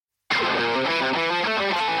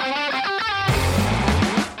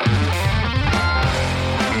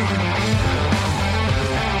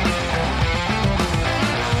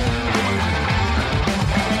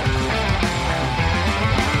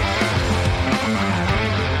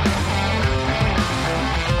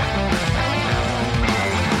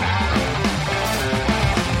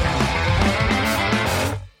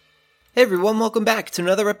Hey everyone, welcome back to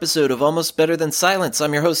another episode of Almost Better Than Silence.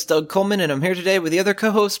 I'm your host, Doug Coleman, and I'm here today with the other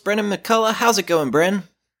co-host, Brennan McCullough. How's it going, Bren?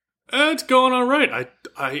 It's going all right.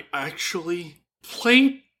 I actually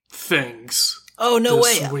played things. Oh, no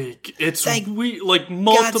this way. week. It's like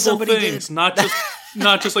multiple things, not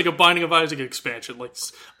just like a Binding of Isaac expansion, like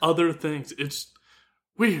other things. It's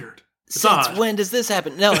weird. Since when does this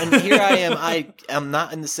happen? No, and here I am. I am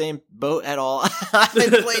not in the same boat at all. I've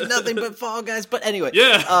played nothing but Fall Guys. But anyway.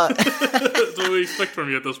 Yeah. That's what we expect from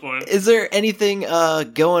you at this point. Is there anything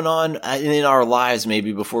going on in our lives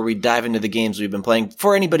maybe before we dive into the games we've been playing?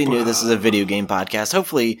 For anybody new, this is a video game podcast.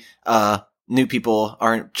 Hopefully new people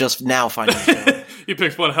aren't just now finding the show. You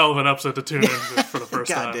picked one hell of an episode to tune in for the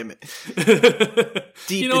first time. God damn it.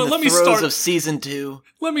 Deep in the throes of season 2.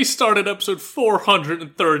 Let me start at episode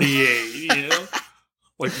 438, you know?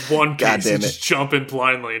 Like One Piece, you just jump in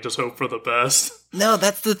blindly and just hope for the best. No,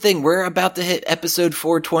 that's the thing. We're about to hit episode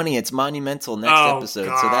 420. It's monumental next episode.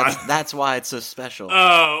 God. So that's why it's so special.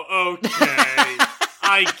 Oh, okay.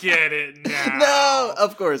 I get it now. No,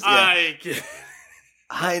 of course, yeah. I get it.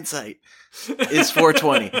 Hindsight is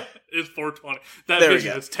 420. It's 420. That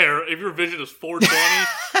vision is terrible. If your vision is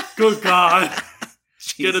 420, good God.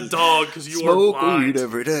 Get a dog because you are blind. Smoke weed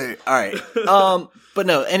every day. All right. But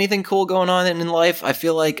no, anything cool going on in life? I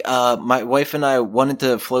feel like my wife and I wanted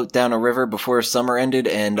to float down a river before summer ended,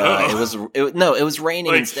 and it was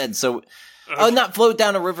raining instead. So. Oh, not float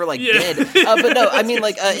down a river like dead. But no, I mean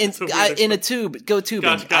like in a tube. Go tubing.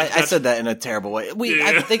 Gotcha. I said that in a terrible way.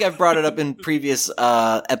 I think I've brought it up in previous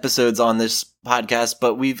episodes on this podcast,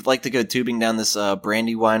 but we'd like to go tubing down this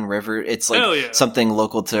Brandywine River. It's like something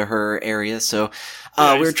local to her area. So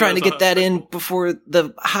we were trying to get that in before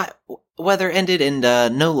the hot weather ended, and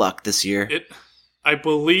no luck this year. I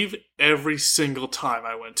believe every single time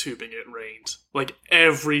I went tubing, it rained. Like,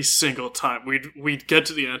 every single time. We'd get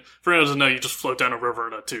to the end. For anyone who doesn't know, you just float down a river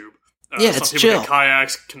in a tube. It's some people chill. get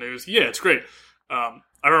kayaks, canoes. Yeah, it's great. I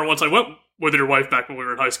remember once I went with your wife back when we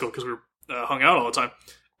were in high school, because we were hung out all the time,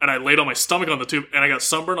 and I laid on my stomach on the tube, and I got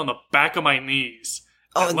sunburned on the back of my knees.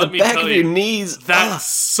 Oh, the back of your knees? That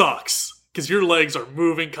sucks. Because your legs are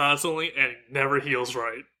moving constantly, and it never heals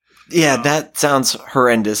right. Yeah, that sounds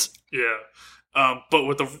horrendous. Yeah. But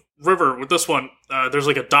with the river, with this one, there's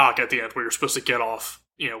like a dock at the end where you're supposed to get off,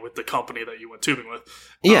 with the company that you went tubing with.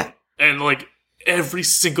 Yeah. And like every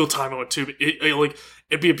single time I went tubing,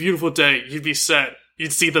 it'd be a beautiful day. You'd be set.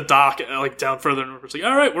 You'd see the dock like down further, and it's like,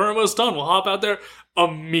 all right, we're almost done. We'll hop out there.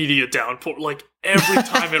 Immediate downpour. Like every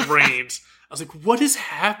time it rains, I was like, what is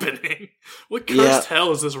happening? What cursed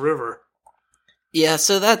hell is this river? Yeah,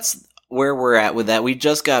 so that's where we're at with that. We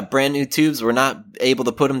just got brand new tubes. We're not able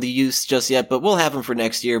to put them to use just yet, but we'll have them for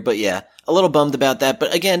next year. But yeah, a little bummed about that.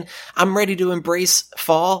 But again, I'm ready to embrace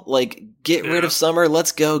fall. Like, get rid of summer.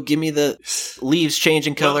 Let's go. Give me the leaves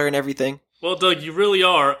changing color and everything. Well, Doug, you really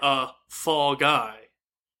are a fall guy.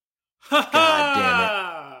 God damn it.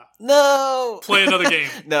 No! Play another game.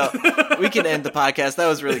 No, we can end the podcast. That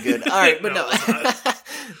was really good. All right, but no.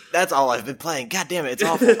 That's all I've been playing. God damn it, it's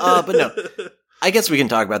awful. But no. I guess we can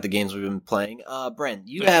talk about the games we've been playing. Brent,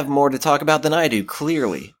 you have more to talk about than I do,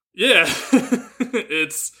 clearly. Yeah.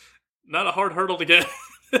 It's not a hard hurdle to get.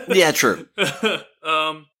 Yeah, true. So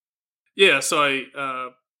I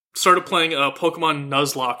started playing Pokemon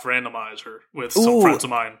Nuzlocke Randomizer with some friends of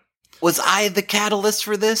mine. Was I the catalyst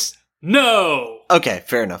for this? No! Okay,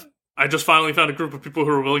 fair enough. I just finally found a group of people who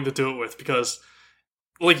are willing to do it with, because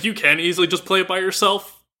like you can easily just play it by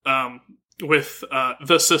yourself. With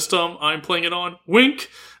the system I'm playing it on, Wink,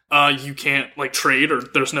 you can't like trade, or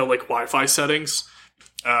there's no like Wi-Fi settings.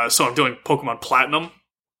 So I'm doing Pokemon Platinum,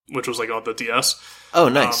 which was like on the DS. Oh,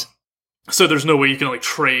 nice. So there's no way you can like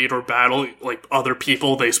trade or battle like other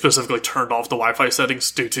people. They specifically turned off the Wi-Fi settings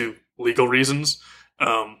due to legal reasons.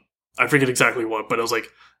 I forget exactly what, but it was like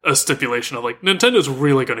a stipulation of like Nintendo's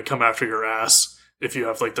really going to come after your ass if you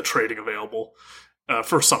have like the trading available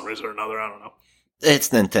for some reason or another. I don't know. It's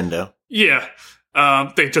Nintendo. Yeah.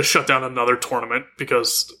 They just shut down another tournament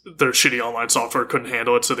because their shitty online software couldn't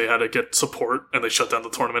handle it, so they had to get support, and they shut down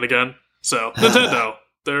the tournament again. So, Nintendo,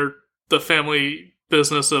 they're the family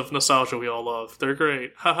business of nostalgia we all love. They're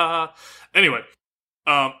great. Ha ha ha. Anyway,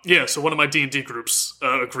 so one of my D&D groups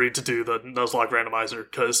agreed to do the Nuzlocke Randomizer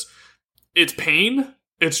because it's pain.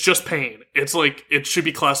 It's just pain. It's like, it should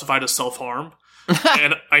be classified as self-harm,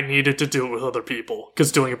 and I needed to do it with other people,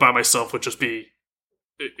 because doing it by myself would just be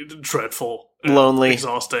dreadful, lonely,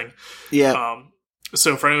 exhausting. Yeah.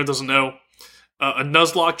 So for anyone who doesn't know, a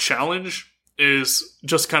Nuzlocke challenge is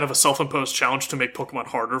just kind of a self-imposed challenge to make Pokemon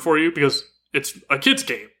harder for you, because it's a kid's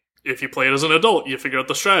game. If you play it as an adult, you figure out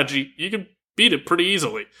the strategy, you can beat it pretty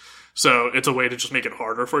easily. So it's a way to just make it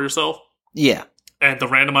harder for yourself. Yeah. And the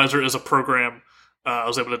randomizer is a program I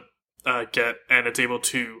was able to get, and it's able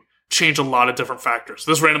to change a lot of different factors.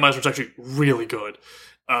 This randomizer is actually really good.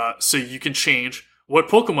 So you can change what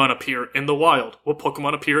Pokemon appear in the wild, what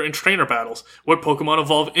Pokemon appear in trainer battles, what Pokemon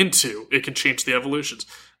evolve into. It can change the evolutions.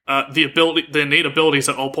 The innate abilities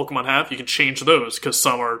that all Pokemon have, you can change those, because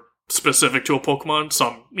some are specific to a Pokemon,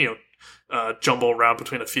 some, jumble around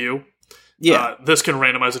between a few. Yeah. This can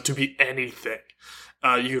randomize it to be anything.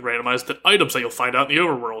 You can randomize the items that you'll find out in the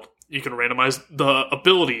overworld. You can randomize the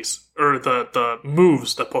abilities, or the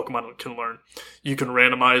moves that Pokemon can learn. You can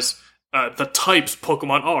randomize the types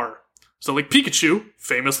Pokemon are. So, like Pikachu,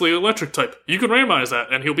 famously electric type. You can randomize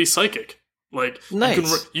that, and he'll be psychic. Like,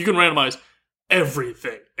 nice. You can randomize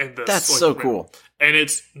everything in this. That's so cool. And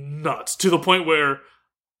it's nuts, to the point where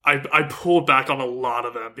I pulled back on a lot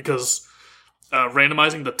of them, because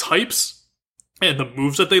randomizing the types and the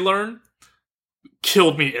moves that they learn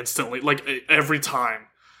killed me instantly, like every time.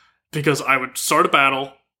 Because I would start a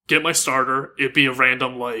battle, get my starter, it'd be a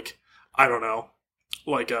random, like, I don't know,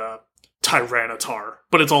 like a Tyranitar,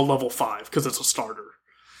 but it's all level 5 because it's a starter.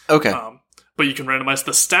 Okay. But you can randomize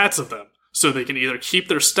the stats of them, so they can either keep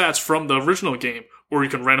their stats from the original game, or you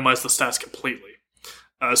can randomize the stats completely.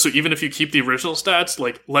 So even if you keep the original stats,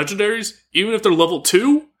 like legendaries, even if they're level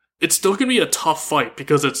 2, it's still going to be a tough fight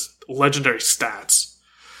because it's legendary stats.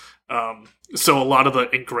 So a lot of the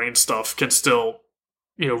ingrained stuff can still,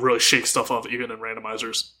 really shake stuff up even in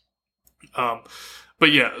randomizers.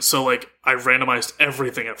 But yeah, so like I randomized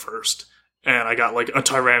everything at first, and I got like a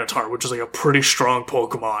Tyranitar, which is like a pretty strong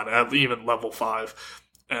Pokemon at even level 5.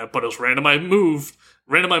 But it was randomized moves,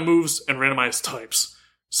 and randomized types.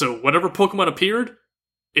 So whatever Pokemon appeared,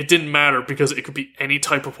 it didn't matter, because it could be any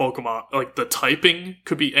type of Pokemon. Like, the typing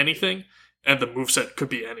could be anything, and the moveset could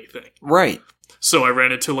be anything. Right. So I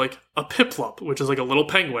ran into, like, a Piplup, which is like a little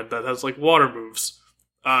penguin that has, like, water moves.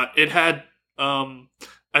 It had, I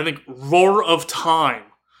think, Roar of Time,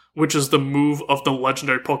 which is the move of the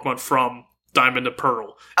legendary Pokemon from Diamond and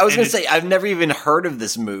Pearl. I was going to say, I've never even heard of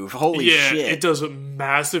this move. Holy shit. Yeah, it does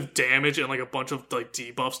massive damage and, like, a bunch of, like,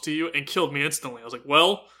 debuffs to you, and killed me instantly. I was like,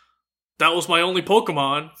 well, that was my only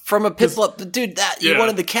Pokemon. From a Piplup. Dude, you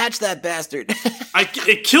wanted to catch that bastard.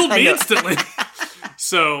 It killed me instantly.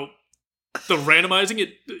 So, the randomizing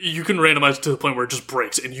it, you can randomize it to the point where it just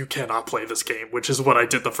breaks, and you cannot play this game, which is what I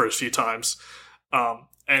did the first few times.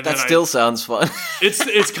 And that still sounds fun.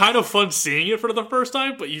 It's kind of fun seeing it for the first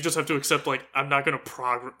time, but you just have to accept, like, I'm not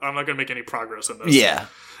gonna make any progress in this. Yeah.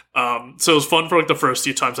 So it was fun for like the first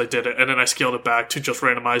few times I did it, and then I scaled it back to just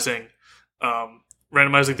randomizing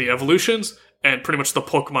the evolutions and pretty much the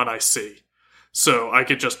Pokemon I see. So I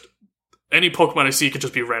could any Pokemon I see could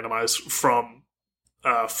just be randomized from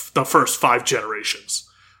the first 5 generations.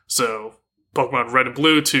 So Pokemon Red and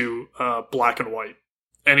Blue to Black and White.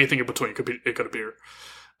 Anything in between it could appear.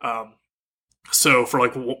 So for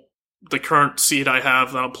like the current seed I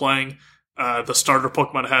have that I'm playing, the starter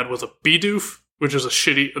Pokemon I had was a Bidoof, which is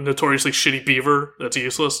a notoriously shitty beaver that's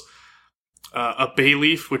useless. A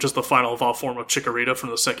Bayleaf, which is the final evolved form of Chikorita from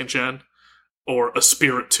the 2nd gen. Or a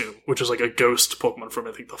Spiritomb, which is like a ghost Pokemon from,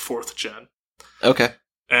 I think, the 4th gen. Okay.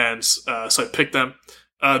 And so I picked them.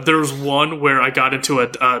 There was one where I got into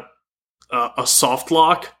a soft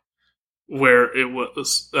lock, where it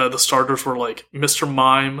was the starters were like Mr.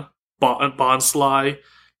 Mime, Bonsly,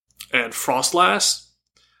 and Frostlass.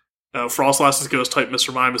 Frostlass is ghost type,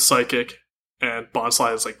 Mr. Mime is psychic, and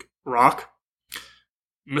Bonsly is like rock.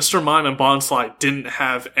 Mr. Mime and Bonsly didn't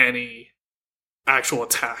have any actual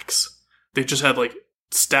attacks. They just had like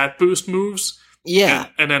stat boost moves. Yeah.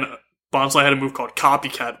 And then Bonsly had a move called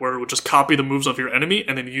Copycat, where it would just copy the moves of your enemy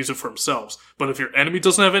and then use it for themselves. But if your enemy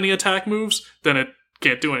doesn't have any attack moves, then it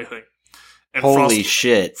can't do anything. And holy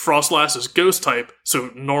shit. Frostlass is ghost type,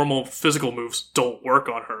 so normal physical moves don't work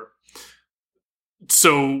on her.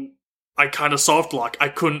 So I kind of soft lock. I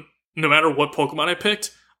couldn't, no matter what Pokemon I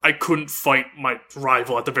picked, I couldn't fight my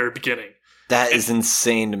rival at the very beginning. That is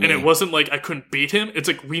insane to me. And it wasn't like I couldn't beat him. It's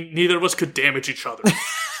like neither of us could damage each other.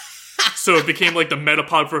 So it became like the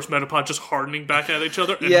Metapod versus Metapod just hardening back at each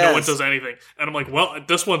other, and no one does anything. And I'm like, well,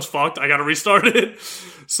 this one's fucked. I gotta restart it.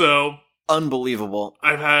 So unbelievable.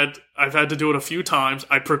 I've had to do it a few times.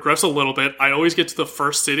 I progress a little bit. I always get to the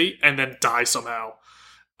first city and then die somehow.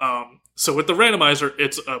 So with the randomizer,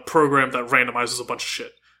 it's a program that randomizes a bunch of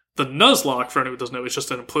shit. The Nuzlocke, for anyone who doesn't know, is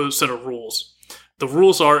just an imposed set of rules. The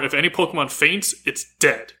rules are, if any Pokemon faints, it's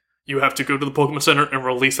dead. You have to go to the Pokemon Center and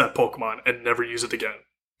release that Pokemon and never use it again.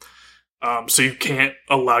 So you can't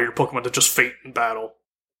allow your Pokemon to just faint in battle.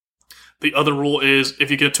 The other rule is if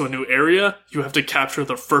you get to a new area, you have to capture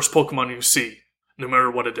the first Pokemon you see, no matter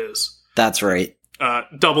what it is. That's right.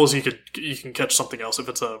 Doubles, you can catch something else if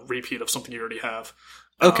it's a repeat of something you already have.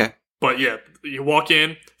 Okay. But yeah, you walk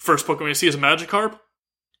in, first Pokemon you see is a Magikarp,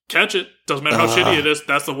 catch it. Doesn't matter how shitty it is,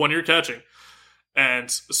 that's the one you're catching.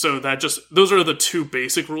 And so those are the two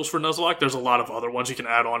basic rules for Nuzlocke. There's a lot of other ones you can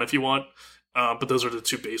add on if you want, but those are the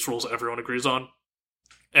two base rules everyone agrees on.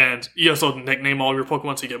 And you also nickname all your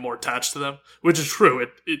Pokemon so you get more attached to them, which is true.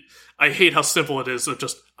 I hate how simple it is.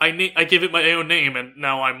 I give it my own name, and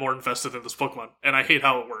now I'm more invested in this Pokemon, and I hate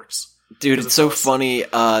how it works. Dude, it's so funny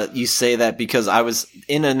you say that because I was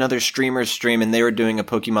in another streamer's stream and they were doing a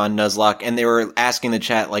Pokemon Nuzlocke and they were asking the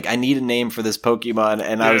chat, like, I need a name for this Pokemon.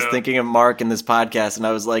 And I was thinking of Mark in this podcast and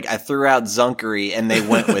I was like, I threw out Zunkery and they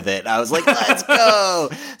went with it. I was like, let's go.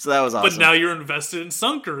 So that was awesome. But now you're invested in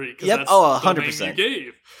Zunkery. Yep. That's 100%. the name you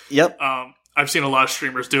gave. Yep. I've seen a lot of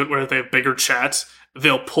streamers do it where they have bigger chats.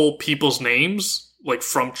 They'll pull people's names like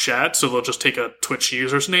from chat. So they'll just take a Twitch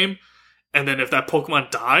user's name. And then if that Pokemon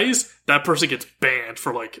dies, that person gets banned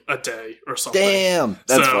for like a day or something. Damn,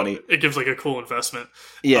 that's funny. It gives like a cool investment.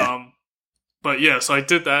 Yeah. But yeah, so I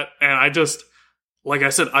did that, and I just, like I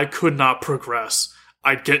said, I could not progress.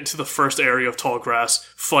 I'd get into the first area of tall grass,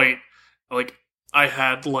 fight, like, I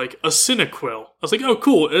had like a Cyndaquil. I was like, oh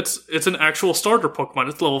cool, it's an actual starter Pokemon.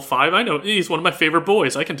 It's level 5. I know, he's one of my favorite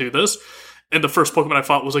boys. I can do this. And the first Pokemon I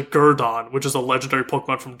fought was a Gurdon, which is a legendary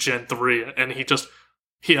Pokemon from Gen 3, and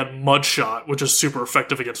he had Mudshot, which is super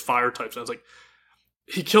effective against fire types. And I was like,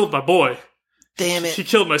 he killed my boy. Damn it. He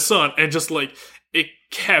killed my son. And just like, it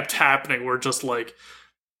kept happening where just like,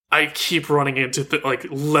 I keep running into like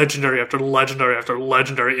legendary after legendary after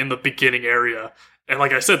legendary in the beginning area. And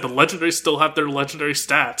like I said, the legendaries still have their legendary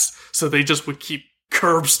stats. So they just would keep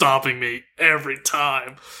curb stomping me every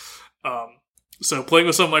time. So playing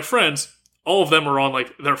with some of my friends, all of them are on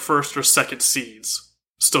like their first or second seeds.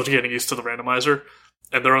 Still getting used to the randomizer.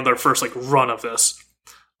 And they're on their first, like, run of this.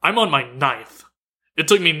 I'm on my 9th. It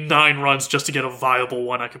took me 9 runs just to get a viable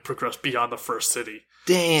one I could progress beyond the first city.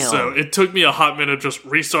 Damn. So it took me a hot minute to just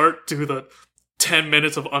restart, do the 10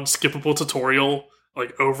 minutes of unskippable tutorial,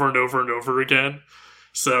 like, over and over and over again.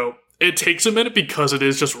 So it takes a minute because it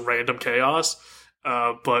is just random chaos.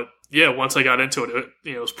 But, yeah, once I got into it,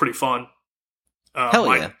 it was pretty fun.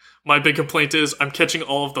 Hell yeah. My big complaint is I'm catching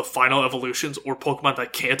all of the final evolutions or Pokemon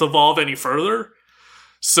that can't evolve any further.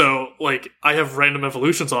 So, like, I have random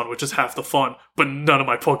evolutions on, which is half the fun, but none of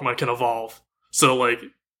my Pokemon can evolve. So, like,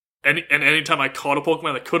 anytime I caught a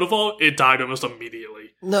Pokemon that could evolve, it died almost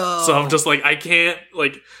immediately. No. So I'm just like, I can't,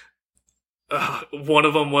 like, one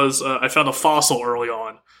of them was, I found a fossil early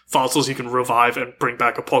on. Fossils you can revive and bring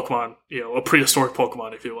back a Pokemon, a prehistoric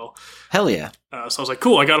Pokemon, if you will. Hell yeah. So I was like,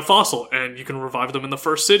 cool, I got a fossil, and you can revive them in the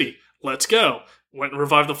first city. Let's go. Went and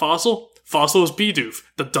revived the fossil. Fossil is Bidoof,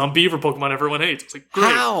 the dumb beaver Pokemon everyone hates. It's like, great.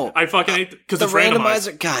 How? I fucking hate it because the it's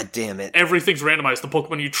randomizer. randomized. God damn it! Everything's randomized. The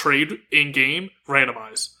Pokemon you trade in game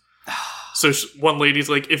randomize. So one lady's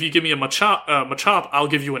like, if you give me a Machop, I'll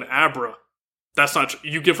give you an Abra. That's not.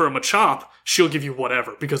 You give her a Machop, she'll give you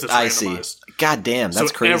whatever because it's randomized. I see. God damn,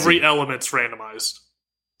 that's crazy. Every element's randomized.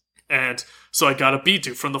 And so I got a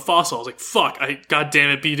Bidoof from the fossil. I was like, fuck, god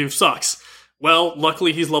damn it, Bidoof sucks. Well,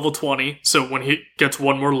 luckily he's level 20, so when he gets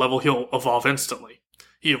one more level, he'll evolve instantly.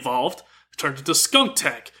 He evolved, turned into Skunk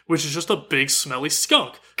Tank, which is just a big, smelly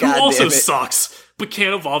skunk, who also sucks, but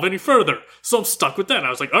can't evolve any further. So I'm stuck with that. And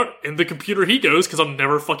I was like, alright, in the computer he goes, because I'm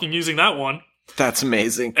never fucking using that one. That's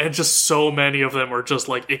amazing. And just so many of them are just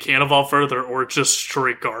like, it can't evolve further, or just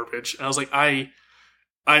straight garbage. And I was like,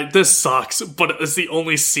 this sucks, but it's the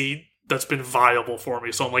only seed that's been viable for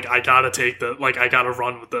me. So I'm like, I gotta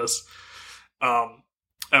run with this.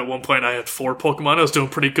 At one point I had 4 Pokemon. I was doing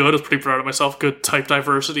pretty good. I was pretty proud of myself. Good type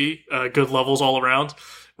diversity, good levels all around.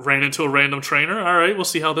 Ran into a random trainer. Alright, we'll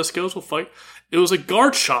see how this goes. We'll fight. It was a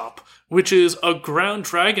Garchomp, which is a ground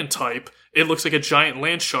dragon type. It looks like a giant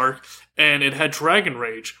land shark, and it had Dragon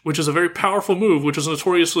Rage, which is a very powerful move, which is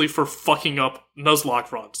notoriously for fucking up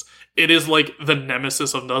Nuzlocke runs. It is like the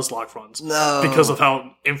nemesis of Nuzlocke runs. No. Because of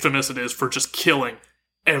how infamous it is for just killing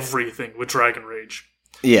everything with Dragon Rage.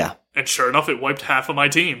 Yeah. And sure enough, it wiped half of my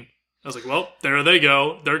team. I was like, well, there they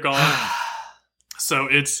go. They're gone. So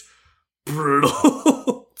it's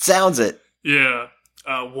brutal. Sounds it. Yeah.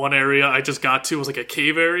 One area I just got to was like a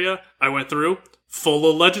cave area. I went through, full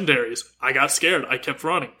of legendaries. I got scared. I kept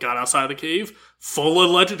running. Got outside of the cave, full of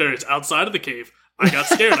legendaries outside of the cave. I got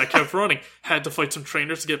scared. I kept running. Had to fight some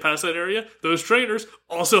trainers to get past that area. Those trainers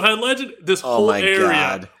also had legend. This whole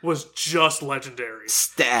area was just legendary.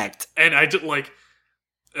 Stacked. And I just like...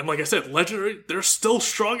 And like I said, legendary, they're still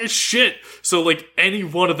strong as shit. So like any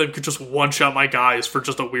one of them could just one-shot my guys for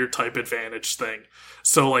just a weird type advantage thing.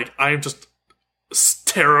 So like I am just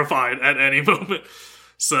terrified at any moment.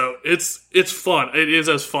 So it's fun. It is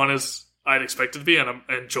as fun as I'd expect it to be, and I'm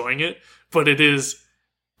enjoying it. But it is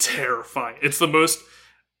terrifying. It's the most...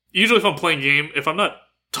 Usually if I'm playing a game, if I'm not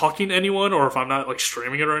talking to anyone or if I'm not like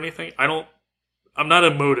streaming it or anything, I'm not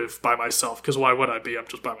emotive by myself, because why would I be? I'm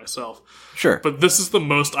just by myself. Sure. But this is the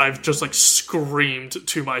most I've just like screamed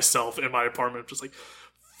to myself in my apartment, just like,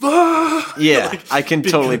 fuck! Yeah, like, I can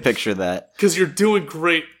totally picture that. Because you're doing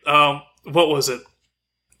great. What was it?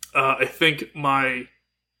 I think my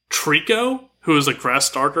Trico, who is a grass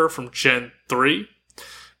starter from Gen 3,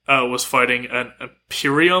 was fighting an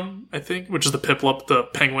Imperium, I think, which is the Piplup, the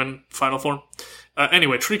penguin final form.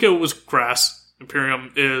 Anyway, Trico was grass.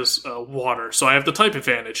 Imperium is water, so I have the type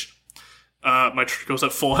advantage. My Trico's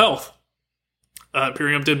at full health.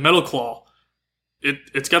 Imperium did Metal Claw.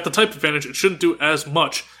 It's got the type advantage. It shouldn't do as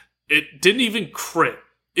much. It didn't even crit.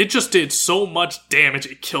 It just did so much damage,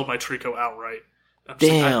 it killed my Trico outright.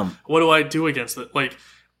 Damn. Like, what do I do against it? Like,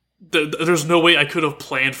 there's no way I could have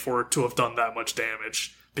planned for it to have done that much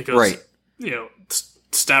damage. Because,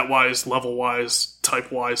 stat-wise, level-wise,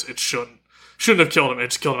 type-wise, it shouldn't have killed him. It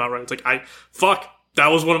just killed him outright. It's like, that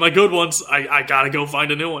was one of my good ones. I gotta go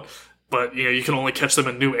find a new one. But, you can only catch them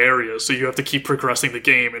in new areas, so you have to keep progressing the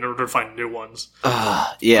game in order to find new ones.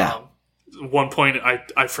 Yeah. One point,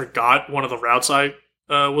 I forgot one of the routes I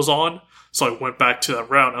was on, so I went back to that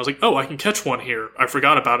route, and I was like, oh, I can catch one here. I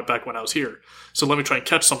forgot about it back when I was here. So let me try and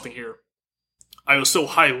catch something here. I was so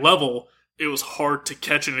high level, it was hard to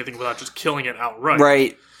catch anything without just killing it outright.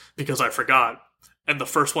 Right. Because I forgot. And the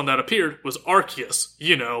first one that appeared was Arceus,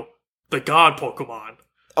 the god Pokemon.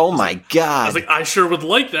 Oh my god. I was like, I sure would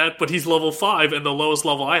like that, but he's level 5, and the lowest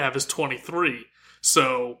level I have is 23.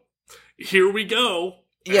 So, here we go.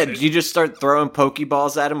 Yeah, did you just start throwing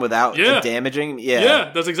Pokeballs at him without damaging him?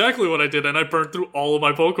 Yeah, that's exactly what I did, and I burned through all of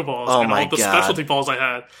my Pokeballs and all the specialty balls I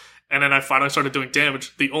had. And then I finally started doing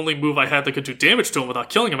damage. The only move I had that could do damage to him without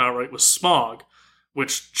killing him outright was Smog,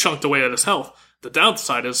 which chunked away at his health. The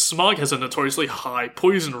downside is Smog has a notoriously high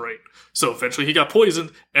poison rate. So eventually he got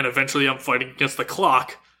poisoned, and eventually I'm fighting against the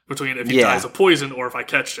clock between if he dies of poison or if I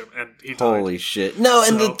catch him, and he died. Holy shit. No,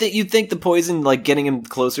 so, and you'd think the poison, like, getting him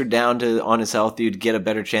closer down to on his health, you'd get a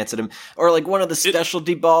better chance at him. Or, like, one of the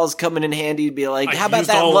specialty balls coming in handy to be like, how about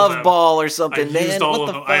that love ball or something, I man? Used all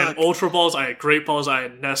of them. I had Ultra Balls, I had Great Balls, I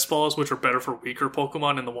had Nest Balls, which are better for weaker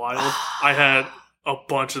Pokemon in the wild. I had a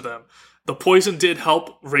bunch of them. The poison did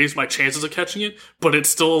help raise my chances of catching it, but it's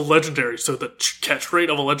still a legendary, so the catch rate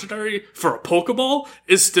of a legendary for a Pokeball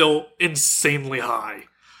is still insanely high.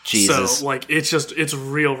 Jesus. So, like, it's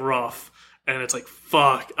real rough. And it's like,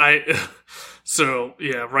 fuck. So,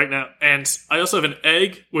 yeah, right now. And I also have an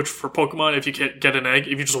egg, which for Pokemon, if you get an egg,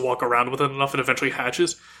 if you just walk around with it enough, it eventually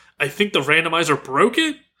hatches. I think the randomizer broke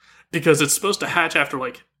it, because it's supposed to hatch after,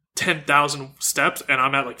 like, 10,000 steps, and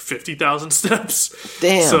I'm at, like, 50,000 steps.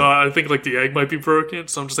 Damn. So I think, like, the egg might be broken.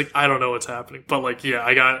 So I'm just like, I don't know what's happening. But, like, yeah,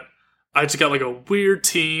 I just got, like, a weird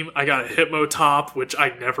team. I got a Hitmotop, which I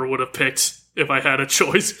never would have picked if I had a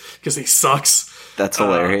choice, because he sucks. That's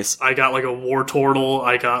hilarious. I got, like, a Wartortle.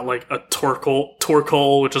 I got, like, a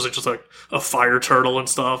Torkoal, which is, like, just, like, a fire turtle and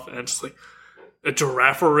stuff. And just, like, a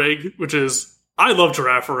Girafarig, which is... I love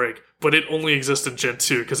Girafarig, but it only exists in Gen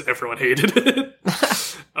 2 because everyone hated it.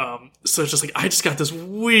 So it's just, like, I just got this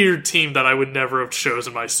weird team that I would never have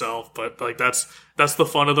chosen myself. But, like, that's the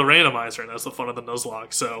fun of the randomizer, and that's the fun of the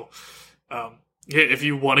Nuzlocke. So, yeah, if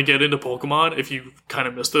you want to get into Pokemon, if you kind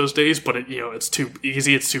of miss those days, but it's too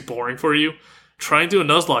easy, it's too boring for you, try and do a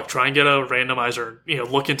Nuzlocke. Try and get a randomizer.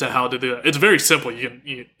 Look into how to do that. It's very simple. You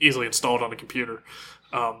can easily install it on a computer,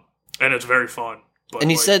 and it's very fun. But,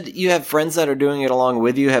 and you said you have friends that are doing it along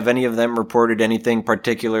with you. Have any of them reported anything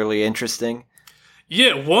particularly interesting?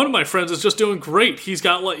 Yeah, one of my friends is just doing great. He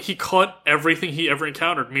caught everything he ever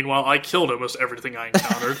encountered. Meanwhile, I killed almost everything I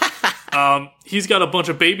encountered. He's got a bunch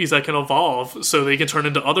of babies that can evolve, so they can turn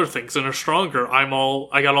into other things and are stronger. I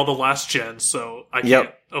got all the last gens, so I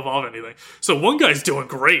can't evolve anything. So one guy's doing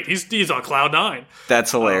great. He's on cloud 9.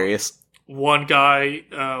 That's hilarious. One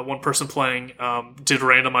person playing, did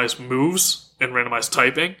randomized moves and randomized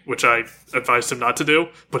typing, which I advised him not to do,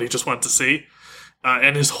 but he just wanted to see.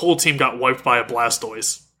 And his whole team got wiped by a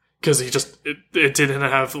Blastoise, because it didn't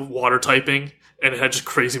have water typing, and it had just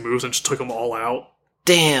crazy moves and just took them all out.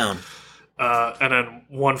 Damn. And then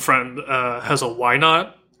one friend has a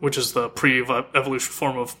Wynot, which is the pre-evolution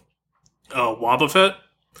form of Wobbuffet,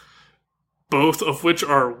 both of which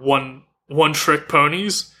are one-trick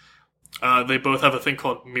ponies. They both have a thing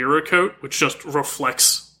called Mirror Coat, which just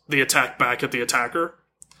reflects the attack back at the attacker.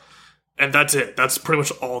 And that's it. That's pretty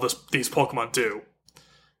much all these Pokemon do.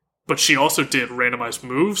 But she also did randomized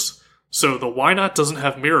moves, so the Wynot doesn't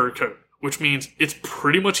have Mirror Coat, which means it's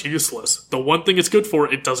pretty much useless. The one thing it's good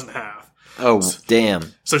for, it doesn't have. Oh,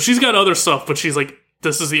 damn. So she's got other stuff, but she's like,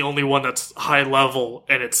 this is the only one that's high level,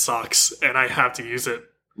 and it sucks, and I have to use it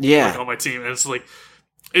on my team. And it's like,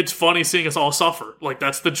 it's funny seeing us all suffer. Like,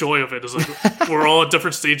 that's the joy of it, is like, we're all at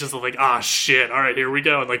different stages of like, shit, alright, here we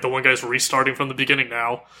go. And like, the one guy's restarting from the beginning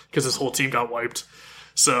now, because his whole team got wiped.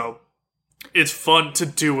 So it's fun to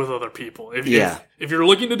do with other people. If you're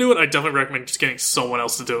looking to do it, I definitely recommend just getting someone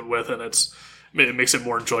else to do it with, and it makes it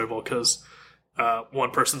more enjoyable, because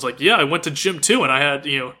one person's like, I went to gym too, and I had,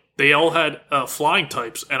 they all had flying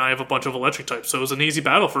types, and I have a bunch of electric types, so it was an easy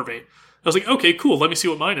battle for me. I was like, okay, cool, let me see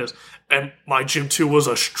what mine is. And my gym 2 was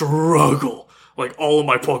a struggle. Like, all of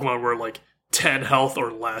my Pokemon were like 10 health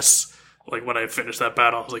or less. Like, when I finished that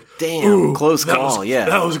battle, I was like, damn, close call,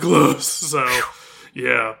 That was close. So,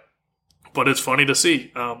 yeah. But it's funny to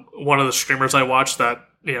see. One of the streamers I watched that,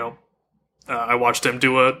 I watched him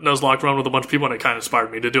do a Nuzlocke run with a bunch of people, and it kind of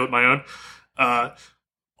inspired me to do it my own.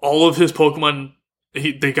 All of his Pokemon,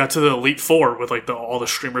 they got to the Elite Four with like all the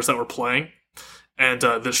streamers that were playing. And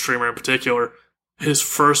this streamer in particular, his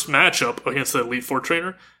first matchup against the Elite Four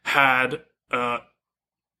trainer had 3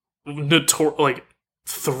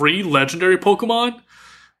 legendary Pokemon.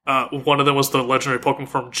 One of them was the legendary Pokemon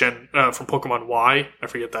from Pokemon Y. I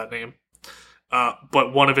forget that name.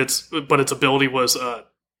 But its ability was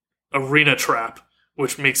Arena Trap,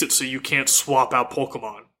 which makes it so you can't swap out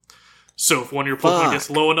Pokemon. So if one of your Pokemon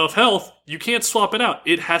gets low enough health, you can't swap it out.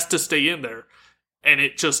 It has to stay in there. And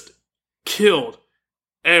it just killed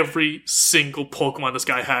every single Pokemon this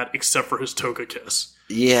guy had except for his Togekiss.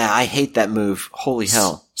 Yeah, I hate that move. Holy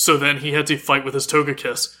hell. So then he had to fight with his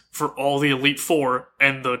Togekiss for all the Elite Four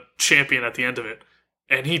and the champion at the end of it.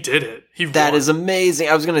 And he did it. That is amazing.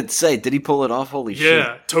 I was going to say, did he pull it off? Holy shit.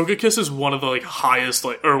 Yeah, Togekiss is one of the highest,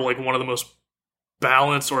 one of the most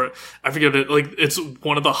balanced, or I forget it, it's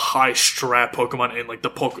one of the high strat Pokemon in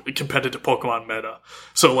the competitive Pokemon meta.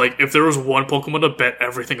 So if there was one Pokemon to bet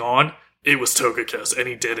everything on, it was Togekiss, and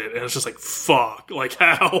he did it. And it's just fuck,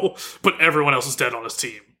 how? But everyone else is dead on his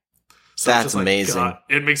team. So that's amazing. God,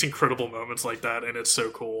 it makes incredible moments like that, and it's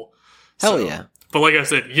so cool. Hell yeah. But like I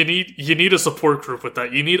said, you need a support group with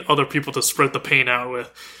that. You need other people to spread the pain out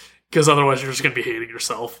with, because otherwise you're just going to be hating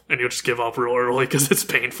yourself, and you'll just give up real early because it's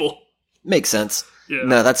painful. Makes sense. Yeah.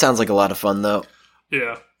 No, that sounds like a lot of fun, though.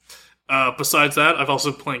 Yeah. Besides that, I've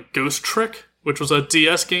also been playing Ghost Trick, which was a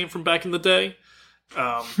DS game from back in the day.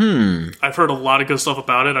 I've heard a lot of good stuff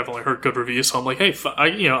about it. I've only heard good reviews, so I'm like, hey,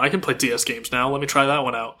 I can play DS games now. Let me try that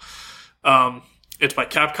one out. It's by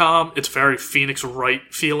Capcom. It's very Phoenix Wright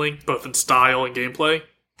feeling, both in style and gameplay.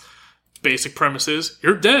 Basic premise is,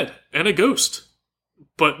 you're dead and a ghost,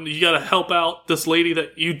 but you gotta help out this lady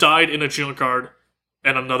that you died in a junkyard,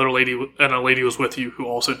 and a lady was with you who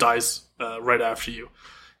also dies right after you,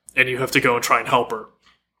 and you have to go and try and help her.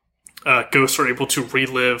 Ghosts are able to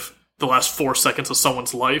relive the last 4 seconds of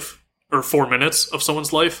someone's life, or 4 minutes of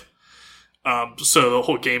someone's life. So the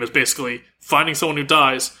whole game is basically finding someone who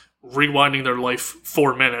dies, rewinding their life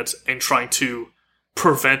 4 minutes, and trying to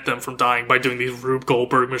prevent them from dying by doing these Rube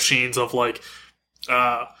Goldberg machines of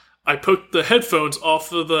I poked the headphones off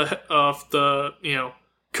the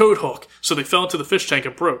coat hook, so they fell into the fish tank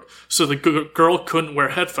and broke. So the girl couldn't wear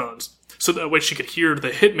headphones, so that way she could hear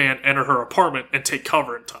the hitman enter her apartment and take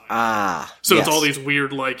cover in time. So yes. It's all these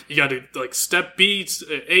weird, you gotta, step B,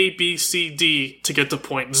 A, B, C, D to get to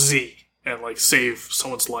point Z and, save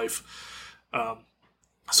someone's life.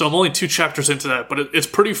 So I'm only 2 chapters into that, but it's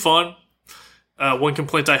pretty fun. One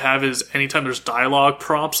complaint I have is anytime there's dialogue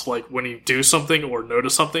prompts, when you do something or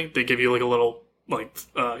notice something, they give you, a little,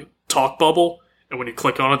 talk bubble, and when you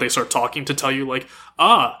click on it, they start talking to tell you,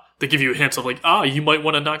 they give you hints of you might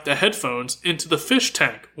want to knock the headphones into the fish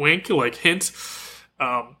tank. Wink, hint.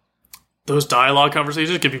 Those dialogue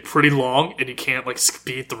conversations can be pretty long, and you can't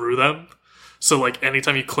speed through them. So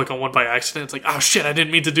anytime you click on one by accident, it's oh shit, I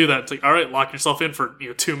didn't mean to do that. It's all right, lock yourself in for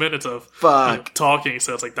 2 minutes of talking.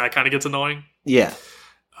 So it's that kind of gets annoying. Yeah.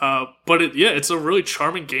 But it's a really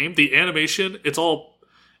charming game. The animation, it's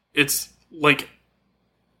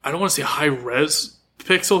I don't want to say high res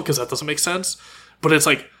pixel because that doesn't make sense, but it's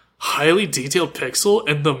highly detailed pixel,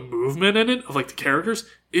 and the movement in it of the characters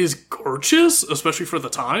is gorgeous, especially for the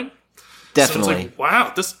time. Definitely. So it's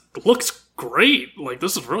wow, this looks great.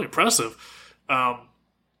 This is really impressive.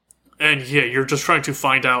 And yeah, you're just trying to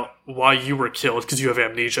find out why you were killed because you have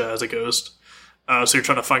amnesia as a ghost. So you're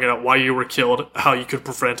trying to find out why you were killed, how you could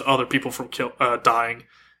prevent other people from dying.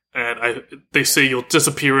 And they say you'll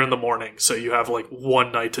disappear in the morning, so you have like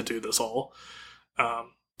one night to do this all.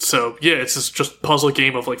 So yeah, it's just puzzle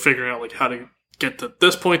game of like figuring out like how to get to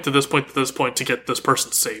this point, to this point, to this point to get this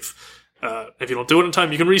person safe. If you don't do it in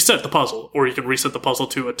time, you can reset the puzzle, or you can reset the puzzle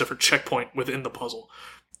to a different checkpoint within the puzzle.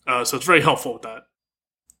 So it's very helpful with that.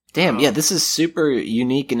 Damn, yeah, this is super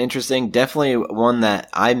unique and interesting. Definitely one that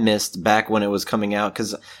I missed back when it was coming out,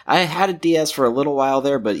 because I had a DS for a little while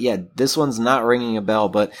there, but yeah, this one's not ringing a bell.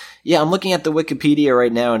 But yeah, I'm looking at the Wikipedia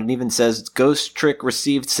right now, and it even says Ghost Trick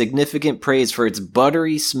received significant praise for its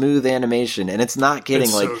buttery smooth animation, and it's not kidding.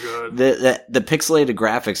 It's like so good. the pixelated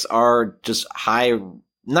graphics are just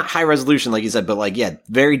not high resolution like you said, but like, yeah,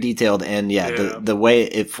 very detailed, and the way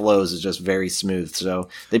it flows is just very smooth. So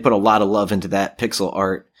they put a lot of love into that pixel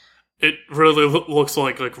art. It really looks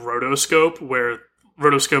like rotoscope, where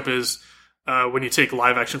rotoscope is when you take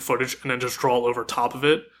live action footage and then just draw over top of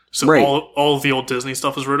it. So right. all of the old Disney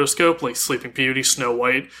stuff is rotoscope, like Sleeping Beauty, Snow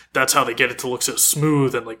White. That's how they get it to look so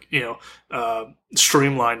smooth and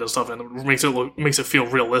streamlined and stuff, and it makes it feel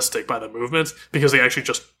realistic by the movements, because they actually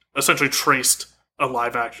just essentially traced a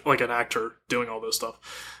live act, like an actor doing all this stuff.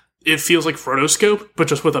 It feels like rotoscope, but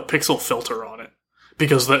just with a pixel filter on it,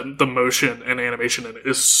 because the motion and animation in it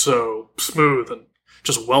is so smooth and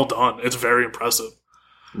just well done. It's very impressive.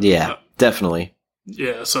 Yeah, definitely.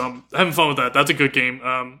 Yeah, so I'm having fun with that. That's a good game.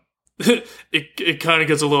 It kind of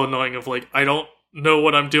gets a little annoying of like, I don't know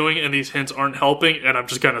what I'm doing and these hints aren't helping, and I'm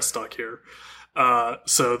just kind of stuck here.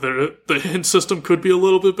 So the hint system could be a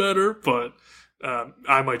little bit better, but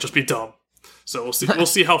I might just be dumb. So we'll see. We'll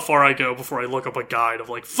see how far I go before I look up a guide of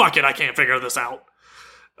like, fuck it, I can't figure this out.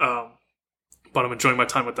 But I'm enjoying my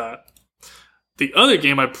time with that. The other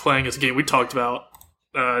game I'm playing is a game we talked about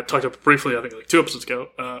briefly, I think like 2 episodes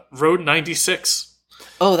ago. Road 96.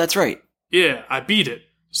 Oh, that's right. Yeah, I beat it.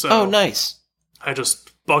 So oh, nice. I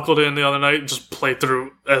just buckled in the other night and just played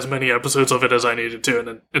through as many episodes of it as I needed to, and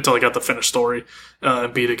then until I got the finished story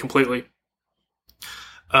and beat it completely.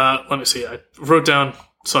 Let me see. I wrote down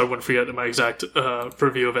so I wouldn't forget my exact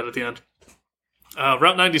review of it at the end.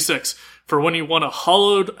 Route 96. For when you want a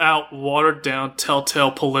hollowed-out, watered-down,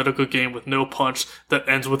 telltale political game with no punch that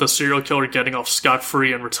ends with a serial killer getting off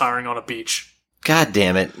scot-free and retiring on a beach. God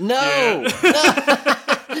damn it. No! Yeah.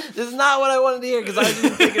 No! This is not what I wanted to hear, because I was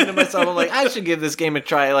just thinking to myself, I'm like, I should give this game a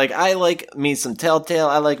try. Like, I like me some Telltale.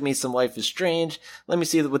 I like me some Life is Strange. Let me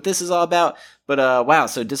see what this is all about. But, wow,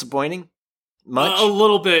 so disappointing? Much? A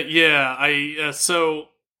little bit, yeah. So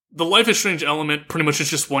the Life is Strange element pretty much is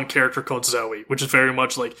just one character called Zoe, which is very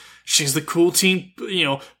much like, she's the cool teen,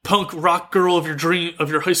 punk rock girl of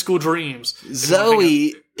your high school dreams.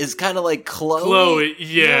 Zoe is kind of like Chloe. Chloe,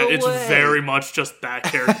 yeah, No it's way. very much just that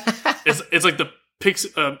character. it's like the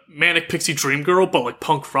manic pixie dream girl, but like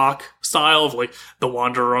punk rock style of like the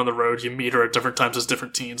wanderer on the road. You meet her at different times as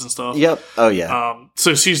different teens and stuff. Yep. Oh, yeah.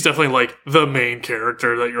 So she's definitely like the main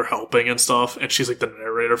character that you're helping and stuff, and she's like the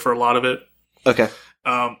narrator for a lot of it. Okay.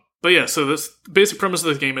 But yeah, so this basic premise of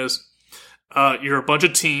this game is you're a bunch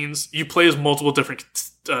of teens. You play as multiple different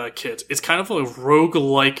kids. It's kind of a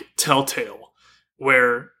roguelike Telltale,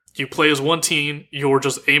 where you play as one teen. You're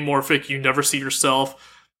just amorphic. You never see yourself.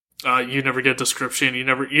 You never get a description.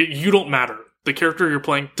 You don't matter. The character you're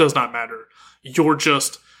playing does not matter. You're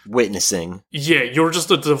just witnessing. Yeah, you're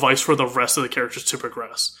just a device for the rest of the characters to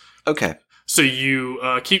progress. Okay. So you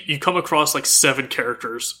come across like 7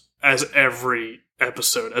 characters as every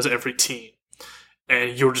episode, as every teen,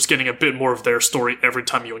 and you're just getting a bit more of their story every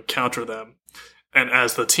time you encounter them. And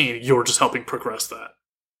as the teen, you're just helping progress that.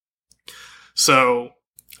 So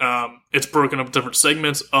it's broken up different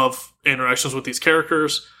segments of interactions with these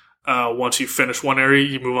characters. Once you finish one area,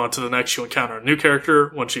 you move on to the next. You encounter a new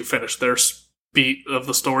character. Once you finish their beat of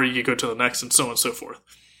the story, you go to the next, and so on and so forth.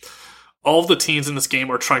 All of the teens in this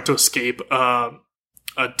game are trying to escape a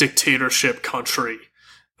dictatorship country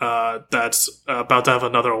that's about to have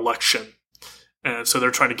another election. And so they're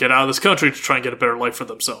trying to get out of this country to try and get a better life for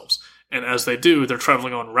themselves. And as they do, they're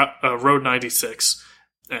traveling on Road 96.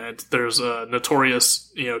 And there's a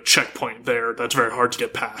notorious, checkpoint there that's very hard to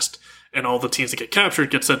get past. And all the teens that get captured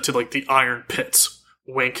get sent to like the Iron Pits.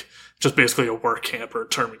 Wink. Just basically a work camp or a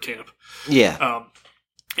internment camp. Yeah.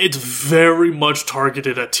 It's very much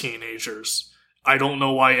targeted at teenagers. I don't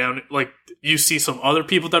know why. Like, you see some other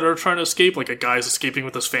people that are trying to escape, like a guy's escaping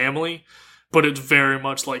with his family. But it's very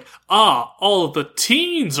much like, all of the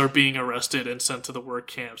teens are being arrested and sent to the work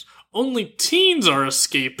camps. Only teens are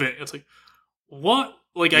escaping. It's like, what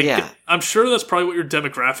Like, I'm sure that's probably what your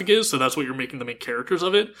demographic is, so that's what you're making the main characters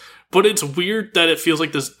of it. But it's weird that it feels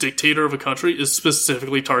like this dictator of a country is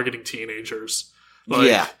specifically targeting teenagers.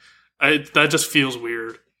 Like, that just feels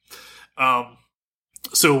weird.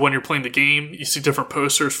 So when you're playing the game, you see different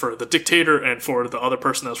posters for the dictator and for the other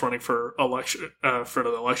person that's running for election. For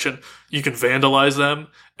the election, you can vandalize them,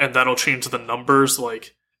 and that'll change the numbers.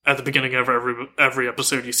 Like at the beginning of every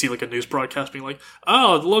episode, you see like a news broadcast being like,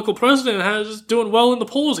 "Oh, the local president is doing well in the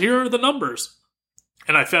polls. Here are the numbers."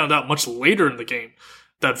 And I found out much later in the game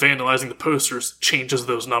that vandalizing the posters changes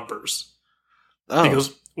those numbers. Oh.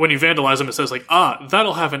 Because when you vandalize them, it says like,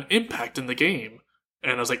 that'll have an impact in the game.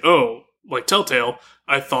 And I was like, oh, like Telltale,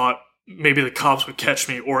 I thought maybe the cops would catch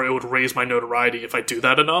me or it would raise my notoriety if I do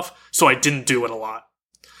that enough. So I didn't do it a lot.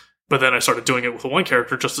 But then I started doing it with one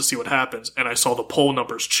character just to see what happens. And I saw the poll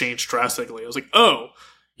numbers change drastically. I was like, oh,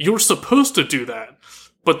 you're supposed to do that.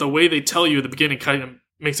 But the way they tell you at the beginning kind of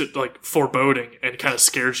makes it like foreboding and kind of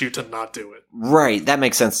scares you to not do it. Right. That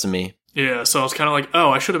makes sense to me. Yeah. So I was kind of like,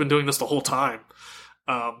 oh, I should have been doing this the whole time.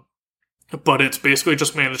 But it's basically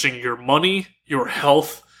just managing your money, your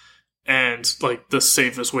health, and like the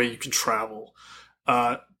safest way you can travel.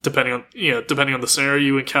 Depending on the scenario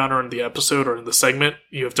you encounter in the episode or in the segment,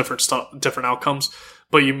 you have different outcomes.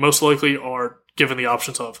 But you most likely are given the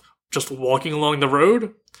options of just walking along the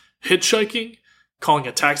road, hitchhiking, calling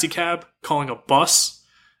a taxi cab, calling a bus,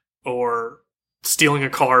 or stealing a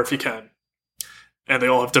car if you can. And they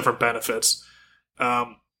all have different benefits.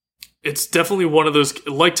 It's definitely one of those,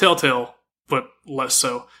 like Telltale, but less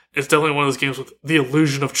so. It's definitely one of those games with the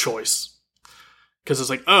illusion of choice. Because it's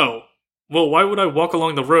like, oh, well, why would I walk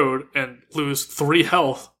along the road and lose 3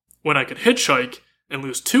 health when I could hitchhike and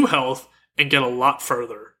lose 2 health and get a lot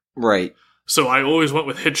further? Right. So I always went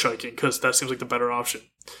with hitchhiking because that seems like the better option.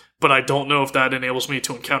 But I don't know if that enables me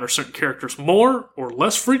to encounter certain characters more or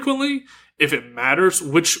less frequently, if it matters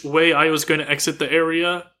which way I was going to exit the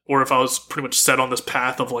area, or if I was pretty much set on this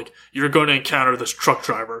path of like, you're going to encounter this truck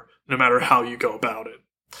driver no matter how you go about it.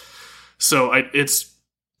 So it's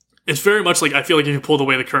very much like, I feel like if you pulled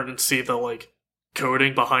away the curtain and see the like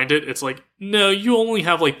coding behind it, it's like, no, you only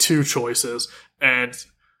have like 2 choices. And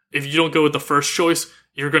if you don't go with the first choice,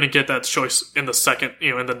 you're going to get that choice in the second,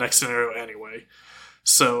 in the next scenario anyway.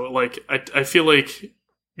 So like, I feel like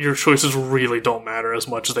your choices really don't matter as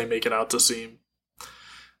much as they make it out to seem.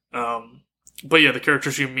 But yeah, the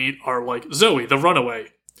characters you meet are like Zoe, the runaway,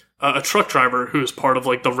 a truck driver who's part of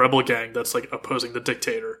like the rebel gang that's like opposing the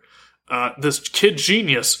dictator. This kid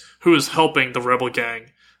genius who is helping the rebel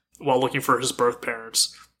gang while looking for his birth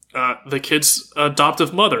parents. The kid's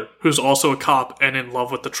adoptive mother, who's also a cop and in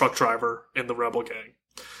love with the truck driver in the rebel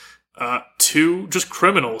gang. 2 just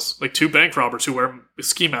criminals, like 2 bank robbers who wear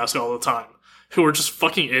ski masks all the time, who are just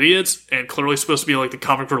fucking idiots and clearly supposed to be like the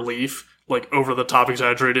comic relief, like over the top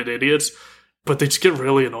exaggerated idiots, but they just get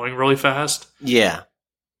really annoying really fast. Yeah.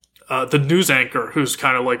 The news anchor, who's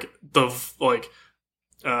kind of like the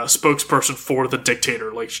spokesperson for the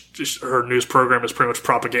dictator. Like her news program is pretty much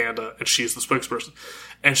propaganda, and she's the spokesperson.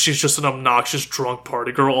 And she's just an obnoxious drunk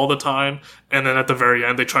party girl all the time. And then at the very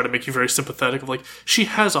end, they try to make you very sympathetic of like, she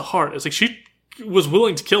has a heart. It's like she was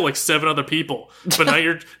willing to kill like 7 other people, but now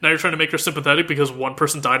you're trying to make her sympathetic because one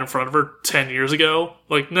person died in front of her 10 years ago.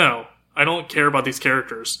 Like, no, I don't care about these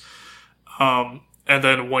characters. And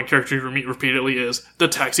then one character you meet repeatedly is the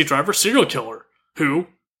taxi driver serial killer who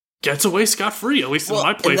gets away scot-free, at least in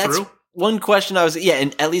my playthrough. One question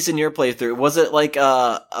and at least in your playthrough, was it like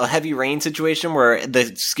a Heavy Rain situation where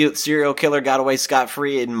the serial killer got away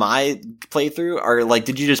scot-free in my playthrough? Or like,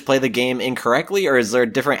 did you just play the game incorrectly, or is there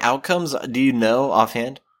different outcomes? Do you know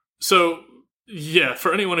offhand? So, yeah,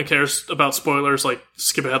 for anyone who cares about spoilers, like,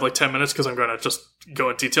 skip ahead like 10 minutes because I'm going to just go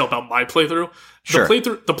in detail about my playthrough. Sure.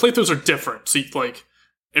 The playthroughs are different. So, like,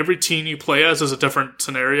 every teen you play as is a different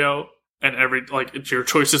scenario. And your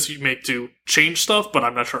choices you make to change stuff, but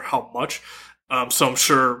I'm not sure how much. So I'm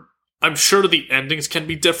sure the endings can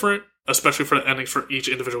be different, especially for the endings for each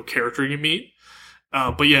individual character you meet.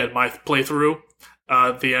 But yeah, in my playthrough,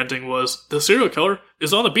 the ending was the serial killer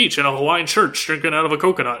is on the beach in a Hawaiian shirt drinking out of a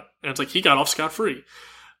coconut. And it's like, he got off scot-free.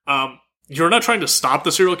 You're not trying to stop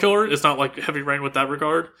the serial killer. It's not like Heavy Rain with that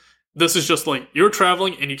regard. This is just like, you're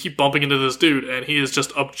traveling and you keep bumping into this dude, and he is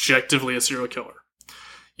just objectively a serial killer.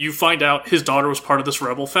 You find out his daughter was part of this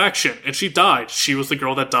rebel faction, and she died. She was the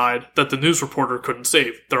girl that died that the news reporter couldn't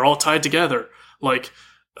save. They're all tied together, like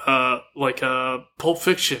Pulp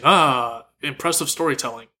Fiction. Impressive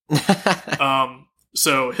storytelling.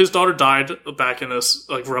 So his daughter died back in this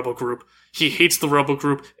like rebel group. He hates the rebel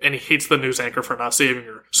group, and he hates the news anchor for not saving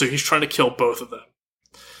her. So he's trying to kill both of them.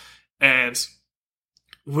 And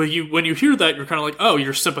when you hear that, you're kind of like, oh,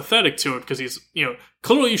 you're sympathetic to it because he's,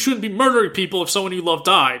 clearly you shouldn't be murdering people if someone you love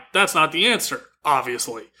died. That's not the answer,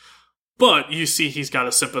 obviously. But you see he's got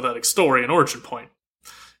a sympathetic story and origin point.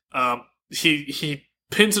 He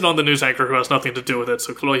pins it on the news anchor who has nothing to do with it,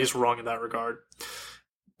 so clearly he's wrong in that regard.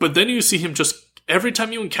 But then you see him just, every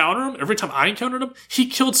time you encounter him, every time I encountered him, he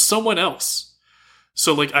killed someone else.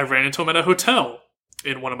 So, like, I ran into him at a hotel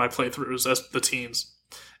in one of my playthroughs as the teens.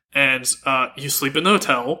 And you sleep in the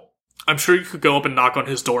hotel. I'm sure you could go up and knock on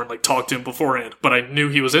his door and, like, talk to him beforehand, but I knew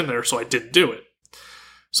he was in there, so I didn't do it.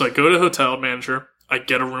 So I go to the hotel manager, I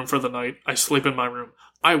get a room for the night, I sleep in my room.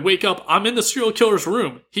 I wake up, I'm in the serial killer's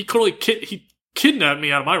room. He clearly he kidnapped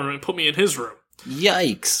me out of my room and put me in his room.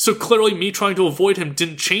 Yikes. So clearly me trying to avoid him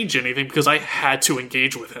didn't change anything because I had to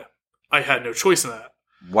engage with him. I had no choice in that.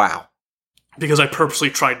 Wow. Because I purposely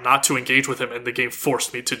tried not to engage with him and the game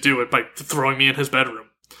forced me to do it by throwing me in his bedroom.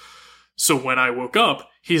 So when I woke up,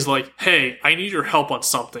 he's like, hey, I need your help on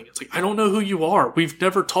something. It's like, I don't know who you are. We've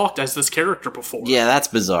never talked as this character before. Yeah, that's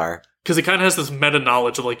bizarre. Because it kind of has this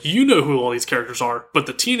meta-knowledge of, like, you know who all these characters are, but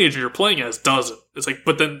the teenager you're playing as doesn't. It's like,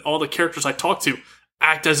 but then all the characters I talk to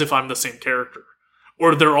act as if I'm the same character.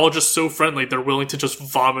 Or they're all just so friendly, they're willing to just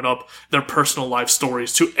vomit up their personal life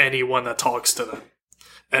stories to anyone that talks to them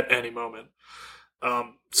at any moment.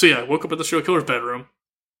 So yeah, I woke up in the serial killer's bedroom.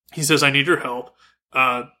 He says, I need your help.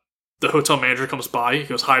 The hotel manager comes by. He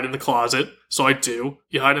goes, hide in the closet. So I do.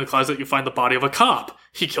 You hide in the closet, you find the body of a cop.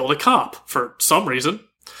 He killed a cop for some reason.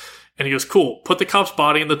 And he goes, cool, put the cop's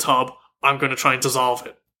body in the tub. I'm going to try and dissolve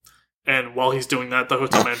it. And while he's doing that, the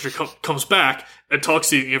hotel manager comes back and talks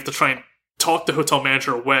to you. You have to try and talk the hotel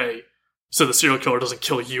manager away so the serial killer doesn't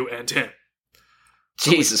kill you and him.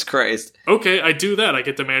 Jesus Christ. Okay, I do that. I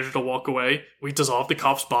get the manager to walk away. We dissolve the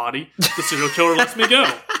cop's body. The serial killer lets me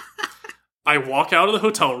go. I walk out of the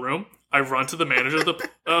hotel room. I run to the manager of the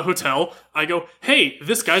hotel. I go, hey,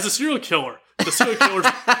 this guy's a serial killer. The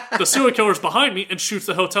serial killer's behind me and shoots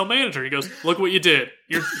the hotel manager. He goes, look what you did.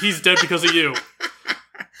 He's dead because of you.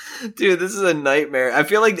 Dude, this is a nightmare. I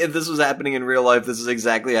feel like if this was happening in real life, this is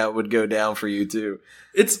exactly how it would go down for you, too.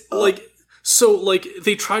 It's like... So, like,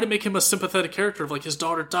 they try to make him a sympathetic character of, like, his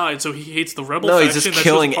daughter died, so he hates the rebel faction. No, he's just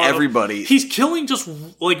killing everybody. He's killing just,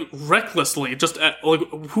 like, recklessly, just at, like,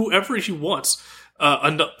 whoever he wants.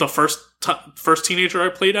 The first teenager I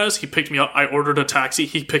played as, he picked me up. I ordered a taxi.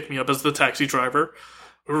 He picked me up as the taxi driver.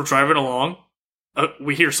 We were driving along.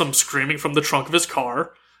 We hear some screaming from the trunk of his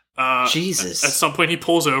car. Jesus. At some point, he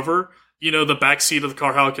pulls over. You know, the back seat of the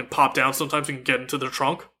car, how it can pop down sometimes and get into the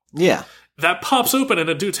trunk? Yeah. That pops open and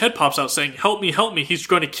a dude's head pops out saying, help me, he's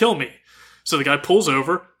going to kill me. So the guy pulls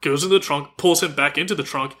over, goes into the trunk, pulls him back into the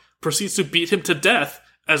trunk, proceeds to beat him to death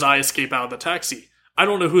as I escape out of the taxi. I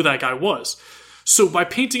don't know who that guy was. So by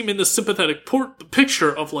painting him in this sympathetic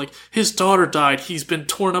picture of, like, his daughter died, he's been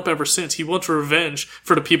torn up ever since, he wants revenge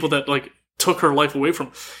for the people that, like, took her life away from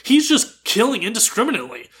him. He's just killing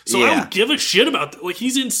indiscriminately. So yeah. I don't give a shit about that. Like,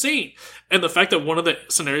 he's insane. And the fact that one of the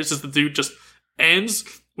scenarios is the dude just ends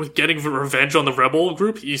with getting revenge on the rebel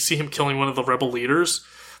group. You see him killing one of the rebel leaders.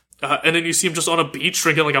 And then you see him just on a beach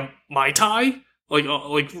drinking, like, a Mai Tai, like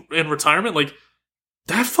in retirement. Like,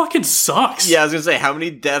 that fucking sucks. Yeah, I was gonna say, how many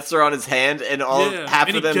deaths are on his hand, and half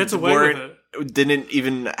of them didn't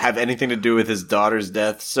even have anything to do with his daughter's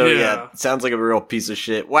death. So yeah, sounds like a real piece of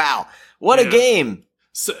shit. Wow, what a game!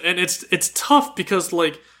 So, and it's tough because,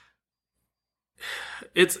 like,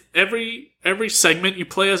 it's every segment you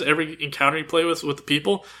play as, every encounter you play with the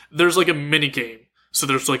people, there's like a mini game. So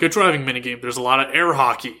there's like a driving mini game. There's a lot of air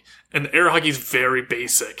hockey, and the air hockey is very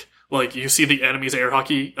basic. Like, you see the enemy's air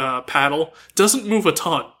hockey paddle doesn't move a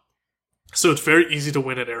ton, so it's very easy to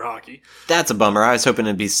win at air hockey. That's a bummer. I was hoping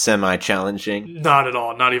it'd be semi-challenging. Not at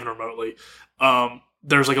all. Not even remotely.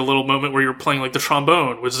 There's like a little moment where you're playing like the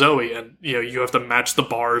trombone with Zoe, and you have to match the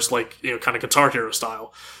bars like kind of Guitar Hero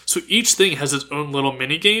style. So each thing has its own little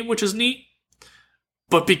mini game, which is neat.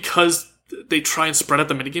 But because they try and spread out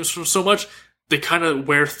the mini games so much, they kind of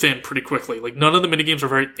wear thin pretty quickly. Like, none of the mini games are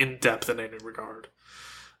very in depth in any regard.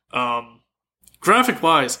 Graphic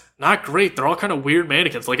wise, not great. They're all kind of weird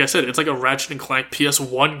mannequins. Like I said, it's like a Ratchet and Clank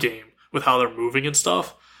PS1 game with how they're moving and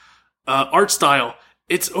stuff. Art style,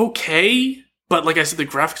 it's okay. But like I said, the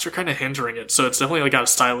graphics are kind of hindering it. So it's definitely like got a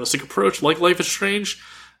stylistic approach, like Life is Strange,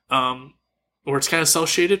 where it's kind of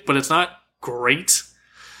cel-shaded, but it's not great.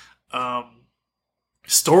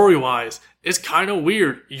 Story-wise, it's kind of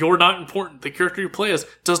weird. You're not important. The character you play as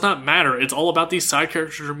does not matter. It's all about these side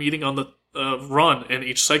characters you're meeting on the run in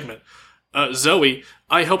each segment. Zoe,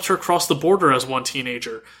 I helped her cross the border as one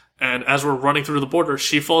teenager. And as we're running through the border,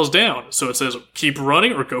 she falls down. So it says, keep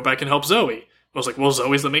running or go back and help Zoe. I was like, well,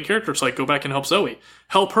 Zoe's the main character, so I go back and help Zoe.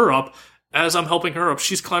 Help her up. As I'm helping her up,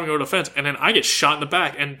 she's climbing over the fence, and then I get shot in the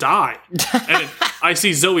back and die. And then I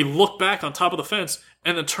see Zoe look back on top of the fence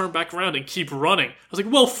and then turn back around and keep running. I was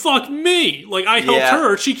like, well, fuck me. Like, I helped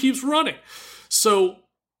her, she keeps running. So,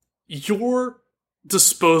 you're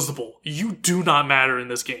disposable. You do not matter in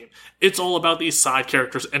this game. It's all about these side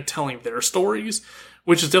characters and telling their stories,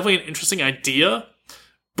 which is definitely an interesting idea,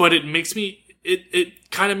 but it makes me, it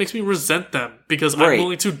kind of makes me resent them because I'm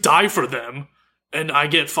willing to die for them. And I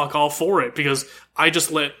get fuck all for it because I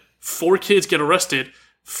just let 4 kids get arrested,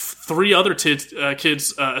 3 other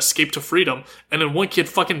kids escape to freedom, and then 1 kid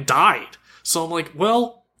fucking died. So I'm like,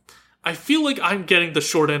 well, I feel like I'm getting the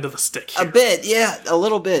short end of the stick here. A bit, yeah, a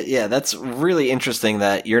little bit, yeah. That's really interesting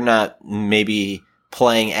that you're not maybe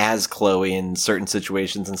playing as Chloe in certain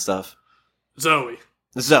situations and stuff. Zoe,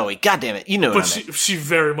 God damn it, you know what I mean. But she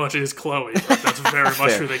very much is Chloe. Like, that's very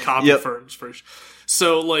much who they copied for inspiration.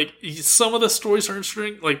 So, like, some of the stories are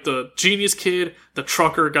interesting. Like, the genius kid, the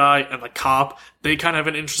trucker guy, and the cop, they kind of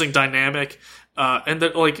have an interesting dynamic. And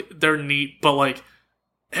they're neat, but, like,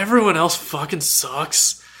 everyone else fucking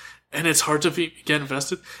sucks. And it's hard to get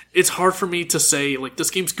invested. It's hard for me to say, like, this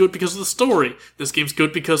game's good because of the story. This game's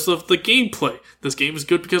good because of the gameplay. This game is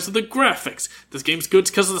good because of the graphics. This game's good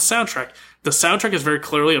because of the soundtrack. The soundtrack is very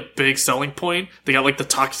clearly a big selling point. They got, like, the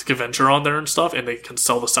Toxic Avenger on there and stuff, and they can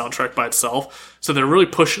sell the soundtrack by itself. So they're really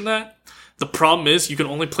pushing that. The problem is you can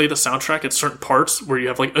only play the soundtrack at certain parts where you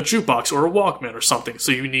have, like, a jukebox or a Walkman or something.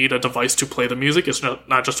 So you need a device to play the music. It's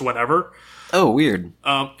not just whenever. Oh, weird.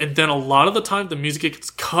 And then a lot of the time, the music gets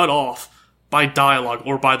cut off by dialogue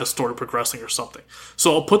or by the story progressing or something.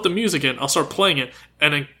 So I'll put the music in, I'll start playing it,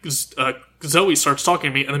 and then Zoe starts talking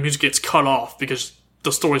to me, and the music gets cut off because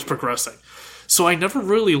the story's progressing. So I never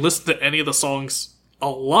really listened to any of the songs a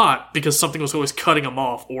lot because something was always cutting them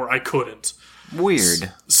off, or I couldn't.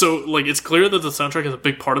 Weird. So, like, it's clear that the soundtrack is a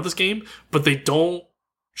big part of this game, but they don't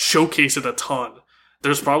showcase it a ton.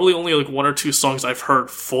 There's probably only, like, 1 or 2 songs I've heard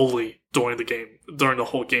fully during the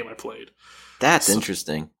whole game I played. That's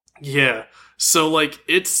interesting. Yeah. So, like,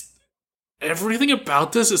 everything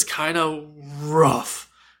about this is kind of rough.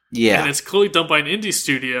 Yeah. And it's clearly done by an indie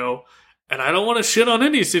studio, and I don't want to shit on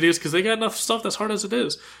indie studios because they got enough stuff that's hard as it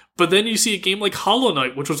is. But then you see a game like Hollow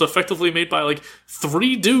Knight, which was effectively made by, like,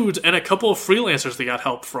 3 dudes and a couple of freelancers they got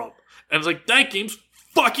help from. And it's like, that game's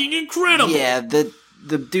fucking incredible! Yeah,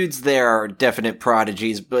 the dudes there are definite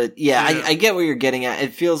prodigies, but yeah. I get where you're getting at.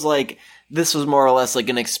 It feels like this was more or less like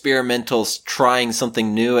an experimental trying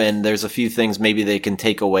something new, and there's a few things maybe they can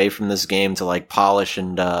take away from this game to, like, polish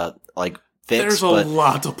and like fix. There's a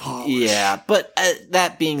lot to polish. Yeah, but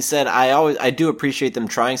that being said, I do appreciate them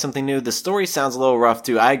trying something new. The story sounds a little rough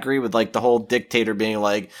too. I agree with, like, the whole dictator being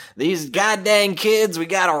like, these goddamn kids, we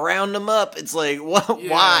gotta round them up. It's like, what?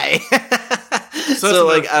 Yeah. Why? So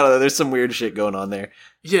like, I don't know, there's some weird shit going on there.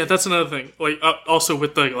 Yeah, that's another thing. Like, also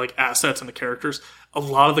with the, like, assets and the characters, a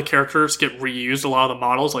lot of the characters get reused. A lot of the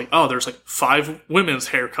models, like, oh, there's, like, 5 women's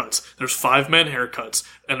haircuts, there's 5 men haircuts,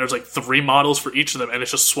 and there's, like, 3 models for each of them, and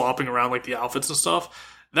it's just swapping around, like, the outfits and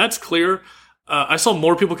stuff. That's clear. I saw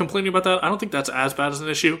more people complaining about that. I don't think that's as bad as an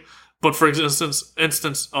issue. But for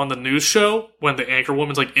instance, on the news show, when the anchor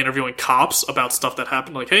woman's, like, interviewing cops about stuff that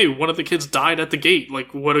happened, like, hey, one of the kids died at the gate.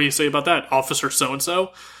 Like, what do you say about that? Officer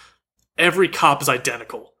so-and-so. Every cop is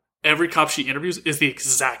identical. Every cop she interviews is the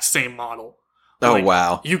exact same model. Oh, like,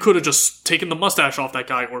 wow. You could have just taken the mustache off that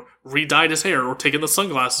guy, or re-dyed his hair, or taken the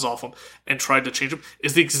sunglasses off him, and tried to change him.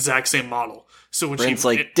 It's the exact same model. So when Brent's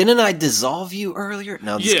like, didn't I dissolve you earlier?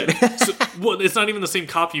 No, I'm just kidding. Well, it's not even the same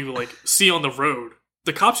cop you, like, see on the road.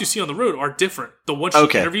 The cops you see on the road are different. The one she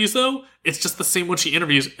interviews, though, it's just the same one she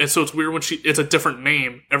interviews, and so it's weird when it's a different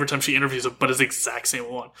name every time she interviews it, but it's the exact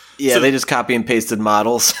same one. Yeah, so, they just copy and pasted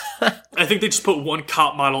models. I think they just put one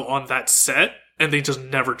cop model on that set, and they just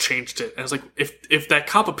never changed it. And it's like, if that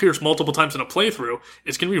cop appears multiple times in a playthrough,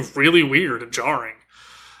 it's going to be really weird and jarring.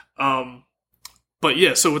 But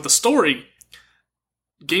yeah, so with the story,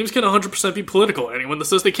 games can 100% be political. Anyone that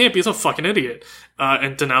says they can't be is a fucking idiot.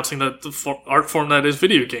 And denouncing the art form that is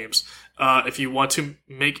video games. If you want to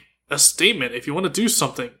make a statement, if you want to do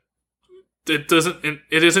something, it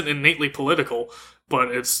isn't innately political, but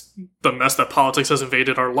it's the mess that politics has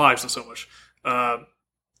invaded our lives and so much.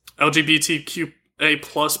 LGBTQA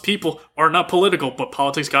plus people are not political, but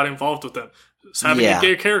politics got involved with them. Having a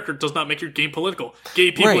gay character does not make your game political.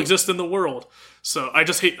 Gay people exist in the world. So I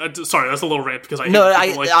just hate... sorry, that's a little rant because I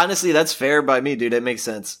hate people honestly, that's fair by me, dude. It makes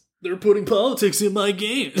sense. they're putting politics in my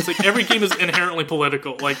game. It's like every game is inherently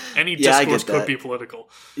political. Like any discourse could be political.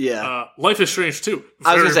 Yeah. Life is Strange too.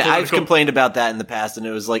 I was going to say, I've complained about that in the past, and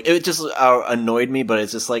it was like, it just annoyed me, but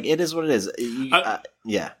it's just like, it is what it is.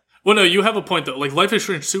 Yeah. Well, no, you have a point though. Like Life is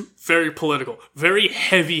Strange 2, very political. Very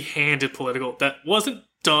heavy-handed political. That wasn't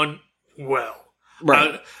done well.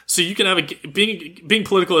 Right. So you can have being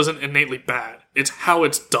political isn't innately bad. It's how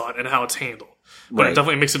it's done and how it's handled. But it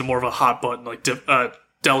definitely makes it more of a hot button, like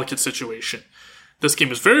delicate situation. This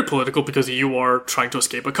game is very political because you are trying to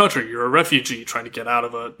escape a country. You're a refugee trying to get out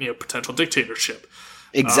of a potential dictatorship.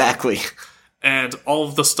 Exactly. And all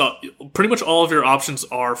of the stuff, pretty much all of your options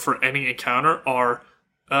are for any encounter are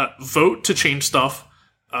vote to change stuff,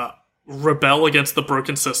 rebel against the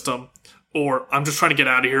broken system, or I'm just trying to get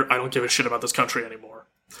out of here. I don't give a shit about this country anymore.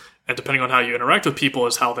 And depending on how you interact with people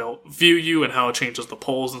is how they'll view you and how it changes the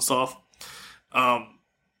polls and stuff.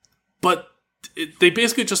 But they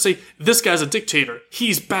basically just say, this guy's a dictator.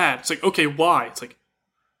 He's bad. It's like, okay, why? It's like,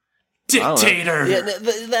 dictator. Yeah,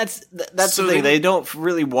 that's so the thing. They don't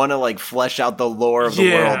really want to like flesh out the lore of the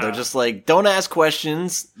world. They're just like, don't ask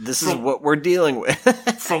questions. This is what we're dealing with.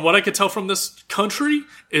 From what I could tell from this country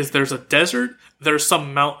is there's a desert, there's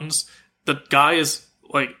some mountains. The guy is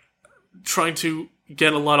like trying to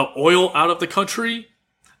get a lot of oil out of the country.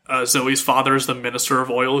 Zoe's father is the minister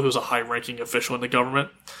of oil, who's a high-ranking official in the government.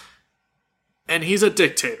 And he's a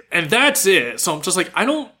dictator. And that's it. So I'm just like, I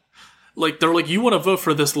don't... Like, they're like, you want to vote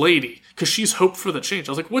for this lady because she's hope for the change.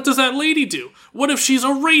 I was like, what does that lady do? What if she's a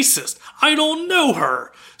racist? I don't know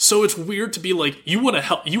her. So it's weird to be like, you want to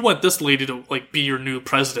help... You want this lady to, like, be your new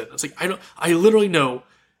president. It's like, I literally know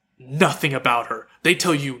nothing about her. They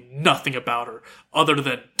tell you nothing about her other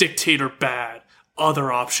than dictator bad,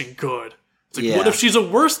 other option good. It's like, what if she's a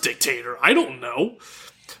worse dictator? I don't know.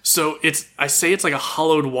 So I say it's like a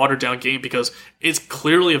hollowed, watered down game because it's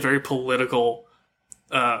clearly a very political,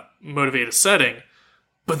 motivated setting,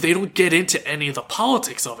 but they don't get into any of the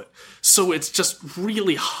politics of it. So it's just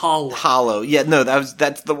really hollow. Hollow. Yeah, no,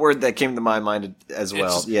 that's the word that came to my mind as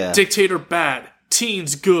well. Yeah. Dictator bad,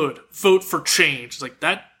 teens good, vote for change. It's like,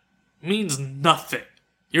 that means nothing.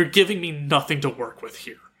 You're giving me nothing to work with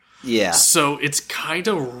here. Yeah. So it's kind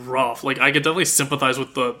of rough. Like, I could definitely sympathize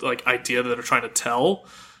with the like idea that they're trying to tell,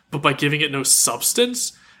 but by giving it no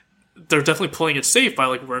substance, they're definitely playing it safe by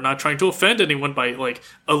like, we're not trying to offend anyone by like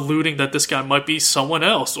alluding that this guy might be someone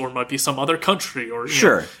else or might be some other country or you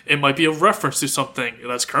know, it might be a reference to something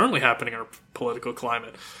that's currently happening in our political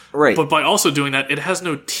climate. Right. But by also doing that, it has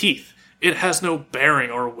no teeth. It has no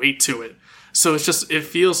bearing or weight to it. So it's just, it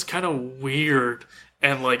feels kind of weird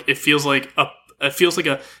and like it feels like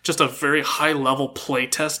just a very high level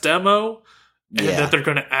playtest demo, and that they're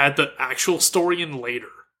going to add the actual story in later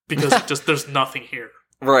because there's nothing here.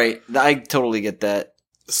 Right, I totally get that.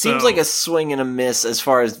 Seems like a swing and a miss as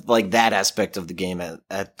far as like that aspect of the game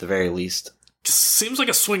at the very least. Seems like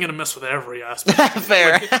a swing and a miss with every aspect.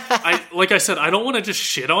 Fair. Like I said, I don't want to just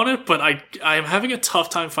shit on it, but I am having a tough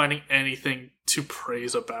time finding anything to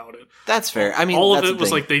praise about it. That's fair. I mean, all of it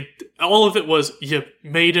was like all of it was you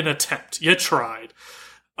made an attempt, you tried.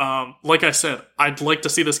 Like I said, I'd like to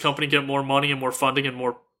see this company get more money and more funding and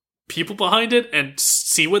more people behind it and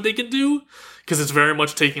see what they can do, because it's very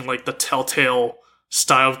much taking like the Telltale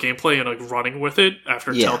style of gameplay and like running with it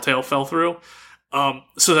after Telltale fell through.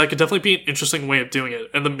 So that could definitely be an interesting way of doing it.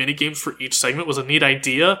 And the mini games for each segment was a neat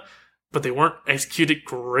idea, but they weren't executed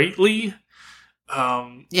greatly.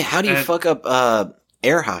 How do you fuck up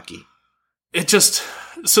air hockey? It just...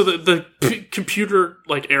 So the computer,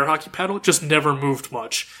 like, air hockey paddle just never moved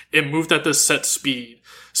much. It moved at this set speed.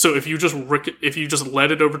 So if you just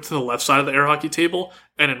led it over to the left side of the air hockey table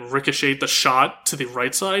and then ricocheted the shot to the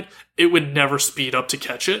right side, it would never speed up to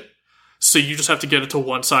catch it. So you just have to get it to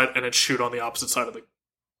one side and then shoot on the opposite side of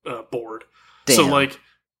the board. Damn. So, like,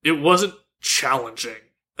 it wasn't challenging.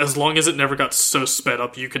 As long as it never got so sped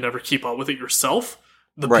up you could never keep up with it yourself,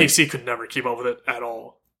 the PC could never keep up with it at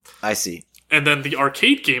all. I see. And then the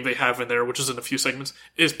arcade game they have in there, which is in a few segments,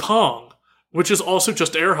 is Pong, which is also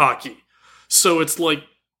just air hockey. So it's like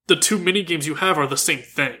the two mini games you have are the same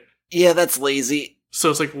thing. Yeah, that's lazy. So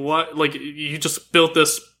it's like, what? Like, you just built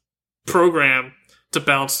this program to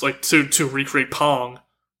bounce, like, to recreate Pong,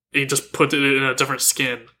 and you just put it in a different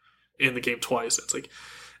skin in the game twice. It's like,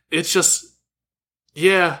 it's just,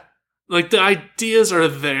 like, the ideas are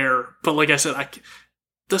there, but like I said,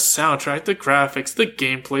 the soundtrack, the graphics, the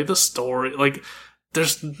gameplay, the story, like,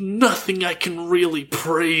 there's nothing I can really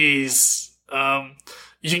praise.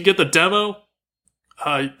 You can get the demo,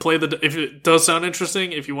 if it does sound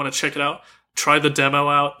interesting, if you want to check it out, try the demo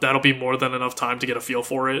out. That'll be more than enough time to get a feel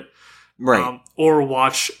for it. Right. Or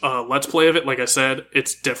watch a Let's Play of it. Like I said,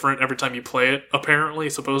 it's different every time you play it, apparently,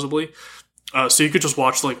 supposedly. So you could just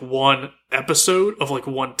watch like one episode of like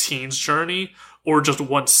one teen's journey or just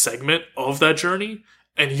one segment of that journey,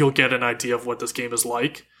 and you'll get an idea of what this game is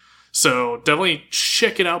like. So definitely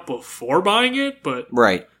check it out before buying it, but...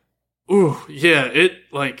 Right. Ooh, yeah, it,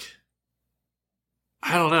 like...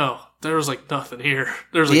 I don't know. There was like nothing here.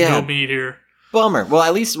 There's like no meat here. Bummer. Well,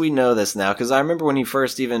 at least we know this now, because I remember when you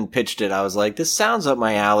first even pitched it, I was like, this sounds up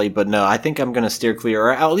my alley, but no, I think I'm going to steer clear,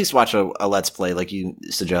 or I'll at least watch a Let's Play like you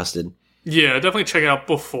suggested. Yeah, definitely check it out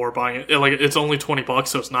before buying it. Like, it's only $20,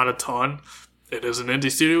 so it's not a ton. It is an indie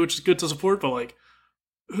studio, which is good to support, but like,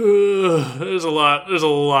 there's a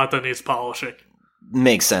lot that needs polishing.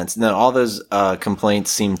 Makes sense. No, all those complaints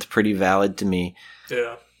seemed pretty valid to me.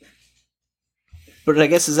 Yeah. But I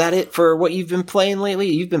guess, is that it for what you've been playing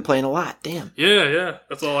lately? You've been playing a lot, damn. Yeah,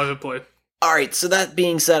 that's all I've been playing. Alright, so that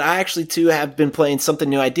being said, I actually too have been playing something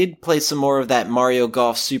new. I did play some more of that Mario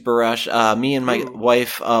Golf Super Rush. Me and my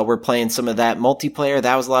wife were playing some of that multiplayer.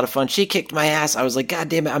 That was a lot of fun. She kicked my ass. I was like, God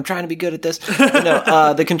damn it, I'm trying to be good at this. But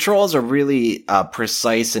no, the controls are really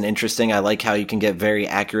precise and interesting. I like how you can get very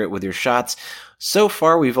accurate with your shots. So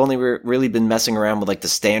far, we've only really been messing around with like the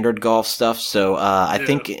standard golf stuff. So, I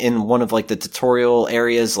think in one of like the tutorial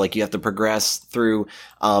areas, like you have to progress through,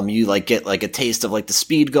 you like get like a taste of like the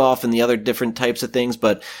speed golf and the other different types of things,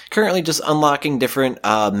 but currently just unlocking different,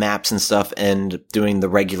 maps and stuff and doing the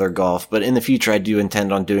regular golf. But in the future, I do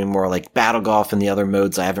intend on doing more like battle golf and the other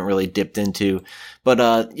modes I haven't really dipped into.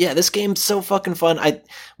 But, yeah, this game's so fucking fun.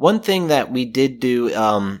 One thing that we did do,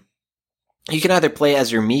 you can either play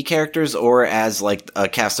as your Mii characters or as like a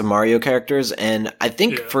cast of Mario characters, and I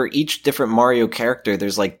think for each different Mario character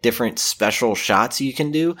there's like different special shots you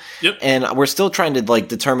can do. Yep. And we're still trying to like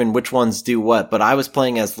determine which ones do what, but I was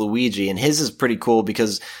playing as Luigi, and his is pretty cool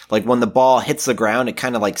because like when the ball hits the ground it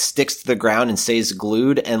kind of like sticks to the ground and stays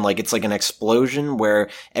glued, and like it's like an explosion where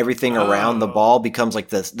everything around the ball becomes like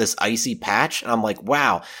this icy patch, and I'm like,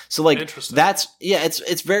 wow. So like that's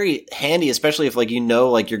it's very handy, especially if like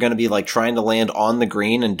like you're going to be like trying to land on the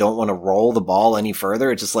green and don't want to roll the ball any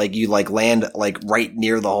further. It's just like you like land like right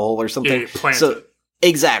near the hole or something. Yeah, you plant so it.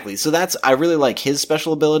 Exactly. So I really like his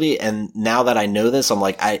special ability, and now that I know this, I'm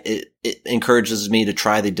like, it encourages me to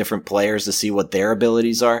try the different players to see what their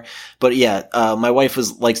abilities are. But yeah, my wife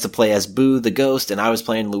likes to play as Boo the Ghost, and I was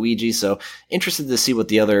playing Luigi, so interested to see what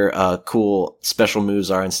the other cool special moves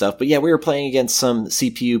are and stuff. But yeah, we were playing against some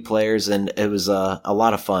CPU players, and it was a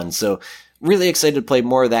lot of fun. So really excited to play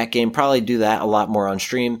more of that game. Probably do that a lot more on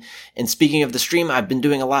stream. And speaking of the stream, I've been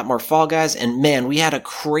doing a lot more Fall Guys. And man, we had a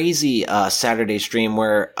crazy Saturday stream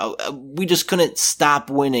where we just couldn't stop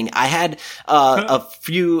winning. I had a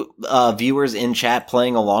few viewers in chat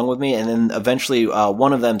playing along with me, and then eventually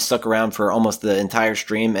one of them stuck around for almost the entire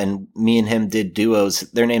stream, and me and him did duos.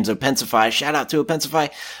 Their name's Opensify. Shout out to Opensify.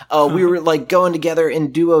 We were like going together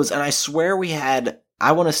in duos, and I swear we had,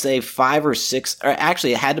 I want to say 5 or 6, or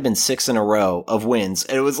actually it had to have been 6 in a row of wins.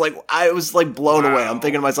 And it was like, I was like blown away. I'm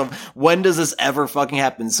thinking to myself, when does this ever fucking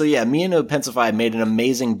happen? So yeah, me and Opensify made an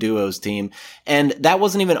amazing duos team. And that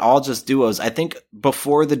wasn't even all just duos. I think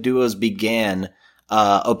before the duos began,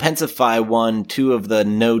 Opensify won 2 of the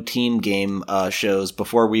no team game shows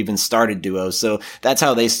before we even started duos. So that's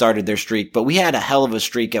how they started their streak. But we had a hell of a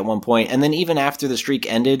streak at one point. And then even after the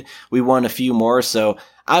streak ended, we won a few more. So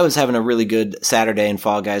I was having a really good Saturday in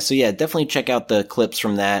Fall Guys. So yeah, definitely check out the clips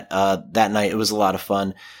from that night. It was a lot of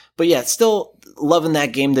fun. But yeah, still loving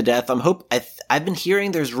that game to death. I've been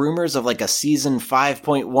hearing there's rumors of like a season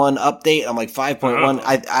 5.1 update. I'm like 5.1.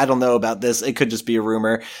 I don't know about this. It could just be a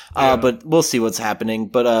rumor. But we'll see what's happening.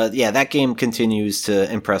 But yeah, that game continues to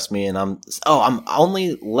impress me, and I'm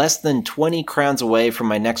only less than 20 crowns away from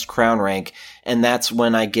my next crown rank. And that's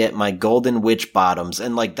when I get my golden witch bottoms.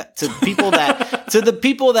 And like that, to the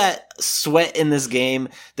people that sweat in this game,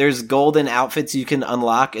 there's golden outfits you can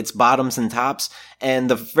unlock. It's bottoms and tops.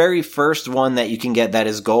 And the very first one that you can get that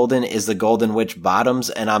is golden is the golden witch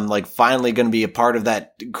bottoms. And I'm like finally going to be a part of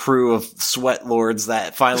that crew of sweat lords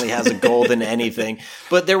that finally has a golden anything.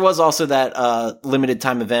 But there was also that limited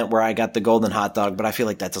time event where I got the golden hot dog, but I feel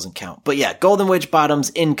like that doesn't count. But yeah, golden witch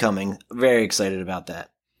bottoms incoming. Very excited about that.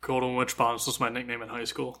 Golden Witch Bottoms was my nickname in high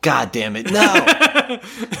school. God damn it. No.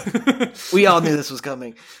 We all knew this was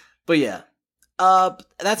coming. But yeah.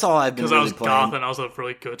 That's all I've been really playing. Because I was goth and I was a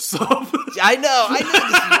really good sub. I know.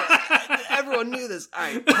 Everyone knew this. All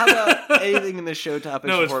right. How about anything in the show topics?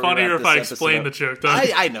 No, it's funnier if I explain the joke.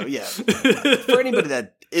 I know, yeah. For anybody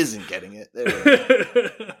that isn't getting it.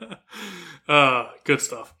 Good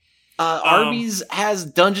stuff. Arby's has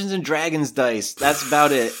Dungeons and Dragons dice. That's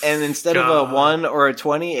about it. And instead of a 1 or a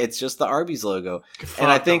 20, it's just the Arby's logo.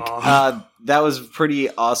 And I think that was pretty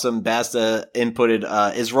awesome. Basta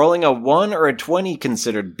inputted, is rolling a 1 or a 20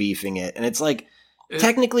 considered beefing it? And it's like,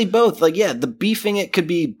 technically both. Like, yeah, the beefing it could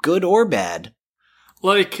be good or bad.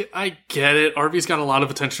 Like, I get it. Arby's got a lot of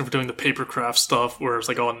attention for doing the papercraft stuff, where it's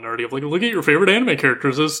like all nerdy of like, look at your favorite anime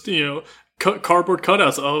characters as, cardboard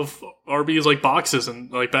cutouts of Arby's like boxes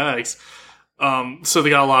and like bags. So they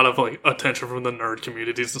got a lot of like attention from the nerd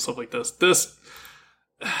communities and stuff like this.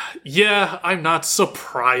 Yeah, I'm not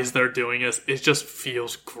surprised they're doing this. It just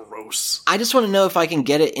feels gross. I just want to know if I can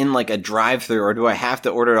get it in like a drive-through, or do I have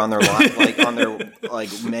to order it on their on their like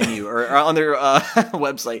menu or on their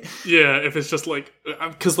website? Yeah, if it's just like,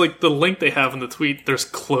 because like the link they have in the tweet, there's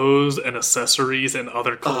clothes and accessories and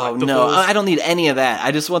other collectibles. Oh no, I don't need any of that.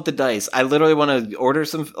 I just want the dice. I literally want to order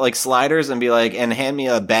some like sliders and be like, and hand me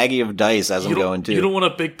a baggie of dice as I'm going to. You don't want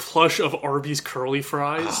a big plush of Arby's curly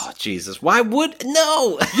fries? Oh Jesus, why would no?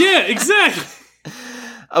 Yeah, exactly.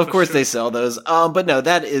 Of course they sell those. But no,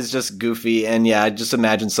 that is just goofy. And yeah, I just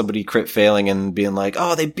imagine somebody crit failing and being like,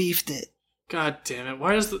 oh, they beefed it. God damn it.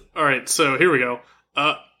 Why is the... Alright, so here we go.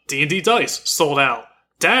 D&D dice, sold out.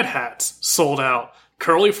 Dad hats, sold out.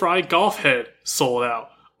 Curly Fry golf head, sold out.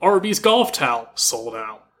 Arby's golf towel, sold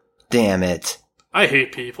out. Damn it. I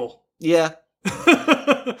hate people. Yeah.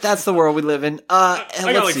 That's the world we live in. I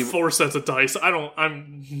got like 4 sets of dice. I don't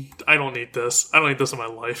need this. I don't need this in my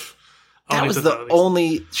life. That was the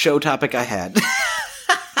only show topic I had.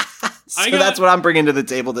 That's what I'm bringing to the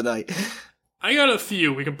table tonight. I got a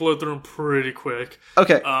few. We can blow through them pretty quick.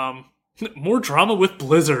 Okay. More drama with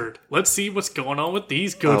Blizzard. Let's see what's going on with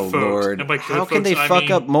these good folks. Lord. And by good how can folks, they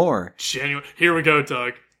fuck up more? Genuine. Here we go,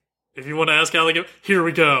 Doug. If you want to ask how they go, here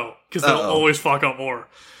we go. Because they'll always fuck up more.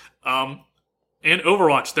 In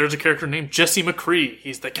Overwatch, there's a character named Jesse McCree.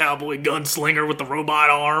 He's the cowboy gunslinger with the robot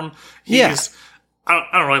arm. I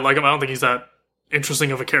don't really like him. I don't think he's that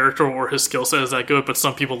interesting of a character, or his skill set is that good, but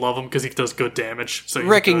some people love him because he does good damage. So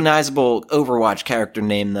recognizable Overwatch character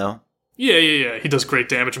name, though. Yeah. He does great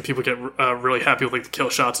damage, and people get really happy with like the kill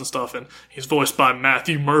shots and stuff. And he's voiced by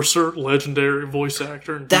Matthew Mercer, legendary voice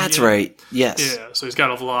actor. That's right. Yes. Yeah, so he's got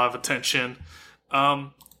a lot of attention.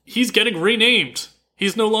 He's getting renamed.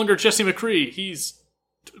 He's no longer Jesse McCree. He's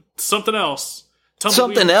something else.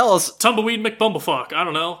 Something else? Tumbleweed McBumblefuck. I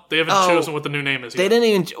don't know. They haven't chosen what the new name is yet. They didn't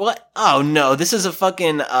even... What? Oh, no. This is a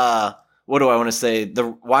fucking... what do I want to say? The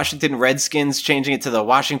Washington Redskins changing it to the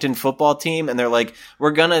Washington football team, and they're like,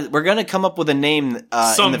 we're gonna come up with a name in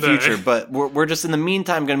the future, but we're just in the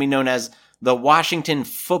meantime going to be known as the Washington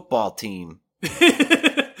football team.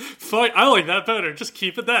 Fuck, I like that better. Just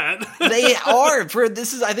keep it that. They are.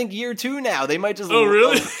 This is, I think, year 2 now. They might just... Oh,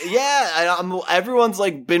 really? Yeah. Everyone's,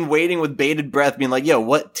 like, been waiting with bated breath, being like, yo,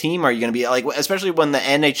 what team are you going to be? Like, especially when the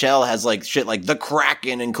NHL has, like, shit like the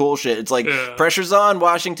Kraken and cool shit. It's like, pressure's on,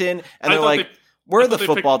 Washington. And they're like, we're the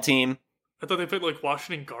football team. I thought they picked, like,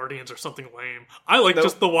 Washington Guardians or something lame. I like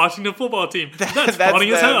just the Washington football team. That's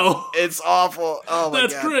funny as hell. It's awful. Oh, my God.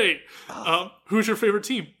 That's great. Who's your favorite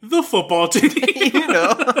team? The football team.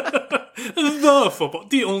 The football.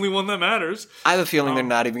 The only one that matters. I have a feeling they're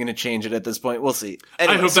not even going to change it at this point. We'll see.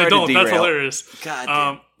 Anyway, I hope they don't. That's hilarious. God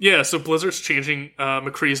damn. Yeah, so Blizzard's changing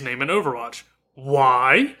McCree's name in Overwatch.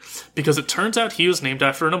 Why? Because it turns out he was named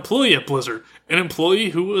after an employee at Blizzard. An employee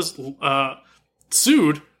who was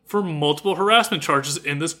sued for multiple harassment charges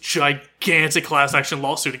in this gigantic class action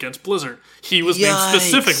lawsuit against Blizzard. He was named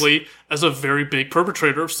specifically as a very big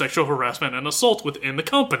perpetrator of sexual harassment and assault within the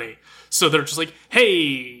company. So they're just like,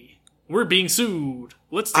 hey, we're being sued.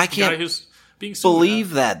 Let's take the guy who's being sued.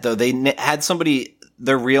 Believe that, though. They had somebody,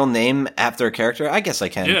 their real name after a character. I guess I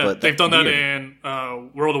can. Yeah, but they've done that in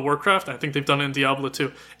World of Warcraft. I think they've done it in Diablo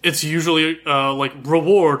too. It's usually like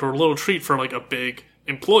reward or a little treat for like a big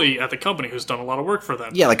employee at the company who's done a lot of work for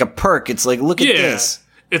them. Yeah, like a perk. It's like, look at this.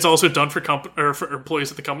 It's also done for for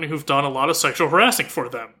employees at the company who've done a lot of sexual harassing for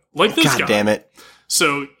them, like this guy. God damn it!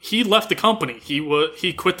 So he left the company.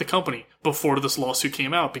 He quit the company before this lawsuit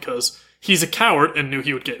came out because he's a coward and knew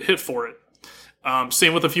he would get hit for it.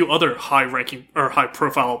 Same with a few other high-ranking or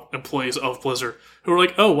high-profile employees of Blizzard who were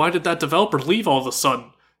like, "Oh, why did that developer leave all of a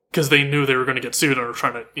sudden?" Because they knew they were going to get sued and were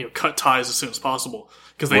trying to cut ties as soon as possible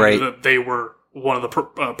because they knew that they were one of the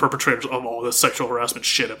perpetrators of all this sexual harassment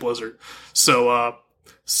shit at Blizzard. So,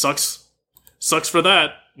 sucks for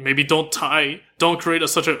that. Maybe don't create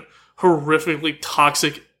such a horrifically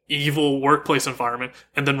toxic, evil workplace environment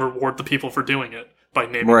and then reward the people for doing it by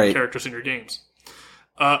naming the characters in your games.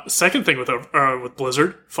 Second thing with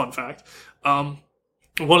Blizzard, fun fact,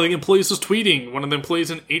 One of the employees was tweeting. One of the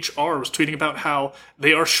employees in HR was tweeting about how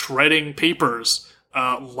they are shredding papers.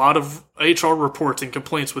 A lot of HR reports and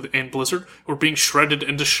complaints within Blizzard were being shredded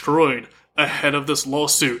and destroyed ahead of this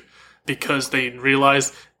lawsuit because they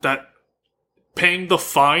realized that paying the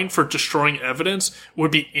fine for destroying evidence would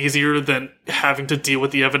be easier than having to deal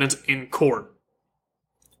with the evidence in court.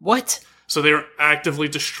 What? So they are actively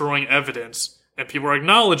destroying evidence, and people are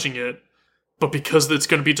acknowledging it, but because it's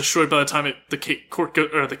going to be destroyed by the time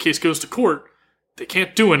the case goes to court, they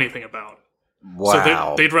can't do anything about it.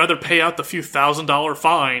 Wow. So they'd rather pay out the few $1,000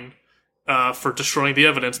 fine for destroying the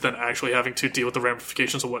evidence than actually having to deal with the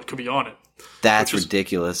ramifications of what could be on it. That's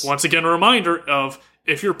ridiculous. Once again, a reminder of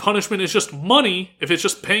if your punishment is just money, if it's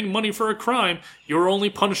just paying money for a crime, you're only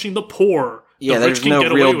punishing the poor. Yeah, there's no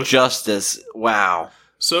real justice. Wow.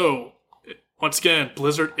 So, once again,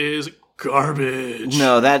 Blizzard is garbage.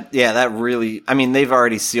 No, that really... I mean, they've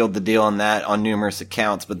already sealed the deal on that on numerous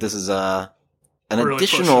accounts, but this is an really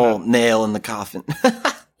additional nail in the coffin.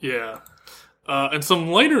 Yeah. And some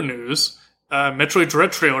lighter news, Metroid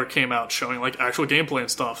Dread trailer came out showing like actual gameplay and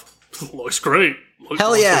stuff. Looks great.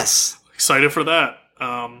 Hell yes. Excited for that.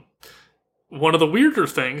 One of the weirder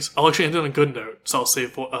things, I'll actually end on a good note, so I'll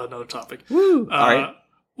save another topic. Woo! All right.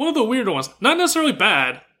 One of the weirder ones, not necessarily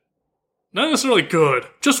bad, not necessarily good,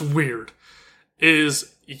 just weird,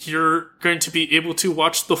 is you're going to be able to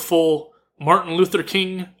watch the full Martin Luther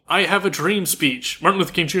King, I Have a Dream speech. Martin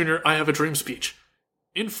Luther King Jr., I Have a Dream speech.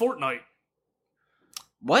 In Fortnite.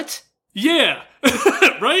 What? Yeah.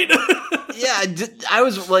 Right? Yeah, I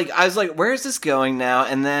was like, where's this going now?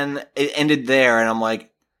 And then it ended there, and I'm like,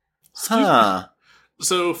 huh.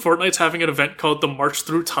 So Fortnite's having an event called the March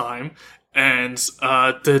Through Time, and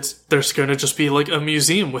there's going to just be like a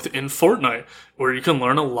museum within Fortnite where you can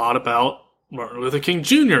learn a lot about Martin Luther King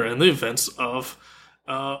Jr. and the events of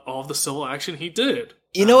all of the civil action he did.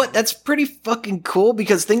 You know what? That's pretty fucking cool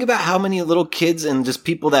because think about how many little kids and just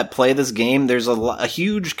people that play this game. There's a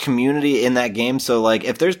huge community in that game. So, like,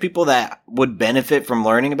 if there's people that would benefit from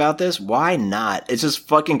learning about this, why not? It's just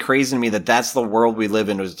fucking crazy to me that that's the world we live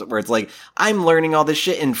in where it's like, I'm learning all this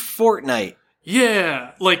shit in Fortnite.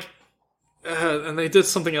 Yeah. Like, and they did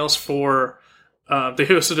something else for... they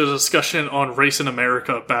hosted a discussion on race in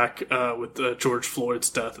America back with George Floyd's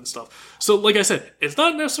death and stuff. So, like I said, it's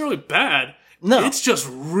not necessarily bad. No. It's just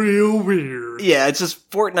real weird. Yeah, it's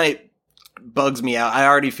just Fortnite bugs me out. I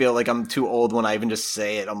already feel like I'm too old when I even just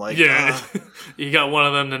say it. I'm like, yeah, you got one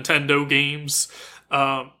of them Nintendo games.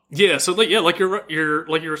 Yeah, so like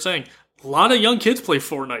you were saying, a lot of young kids play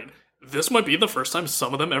Fortnite. This might be the first time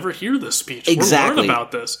some of them ever hear this speech or learn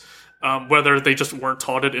about this. Whether they just weren't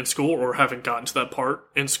taught it in school or haven't gotten to that part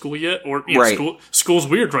in school yet, or right. School's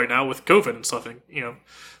weird right now with COVID and stuff,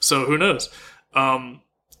 so who knows?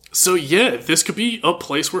 So yeah, this could be a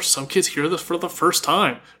place where some kids hear this for the first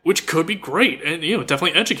time, which could be great, and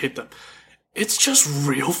definitely educate them. It's just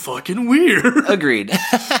real fucking weird. Agreed.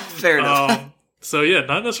 Fair enough. So yeah,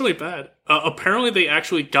 not necessarily bad. Apparently, they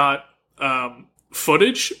actually got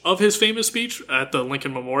footage of his famous speech at the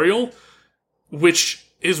Lincoln Memorial, which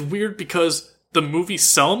is weird because the movie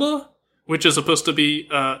Selma, which is supposed to be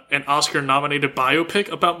an Oscar-nominated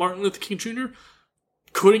biopic about Martin Luther King Jr.,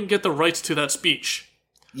 couldn't get the rights to that speech.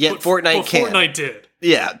 Yet Fortnite can. Fortnite did.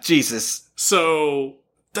 Yeah, Jesus. So,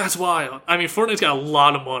 that's wild. I mean, Fortnite's got a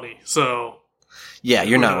lot of money, so... Yeah,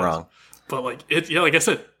 you're not wrong. But, like I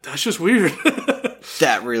said, that's just weird.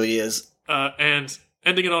 That really is. And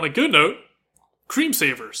ending it on a good note, Cream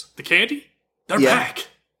Savers, the candy, they're back.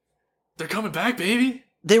 They're coming back, baby.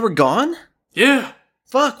 They were gone? Yeah.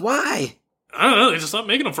 Fuck, why? I don't know, they just stopped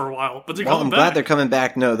making them for a while, but they're coming back. I'm glad they're coming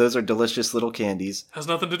back. No, those are delicious little candies. Has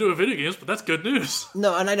nothing to do with video games, but that's good news.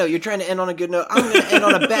 No, and I know, you're trying to end on a good note. I'm going to end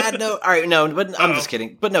on a bad note. All right, no, but I'm just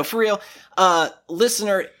kidding. But no, for real,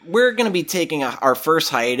 listener, we're going to be taking our first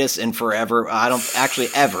hiatus in forever. I don't,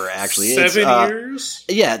 ever. 7 years?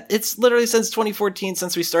 Yeah, it's literally since 2014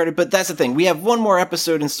 since we started, but that's the thing. We have one more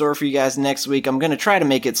episode in store for you guys next week. I'm going to try to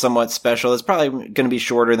make it somewhat special. It's probably going to be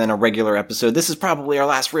shorter than a regular episode. This is probably our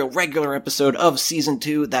last real regular episode of season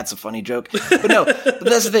 2. That's a funny joke. But no, but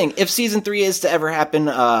that's the thing. If season 3 is to ever happen,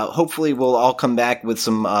 hopefully we'll all come back with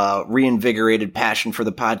some reinvigorated passion for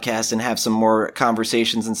the podcast and have some more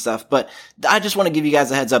conversations and stuff. But I just want to give you guys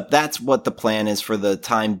a heads up. That's what the plan is for the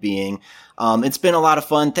time being. It's been a lot of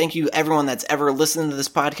fun. Thank you everyone that's ever listened to this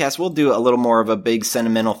podcast. We'll do a little more of a big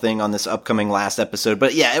sentimental thing on this upcoming last episode.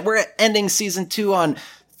 But yeah, we're ending season 2 on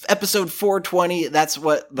episode 420. That's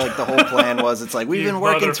what like the whole plan was. It's like we've been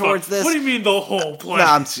working towards this. What do you mean the whole plan? No,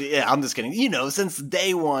 I'm just kidding. Since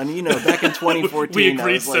day one, back in 2014, we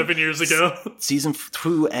agreed 7 years ago. Season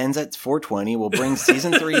 2 ends at 420. We'll bring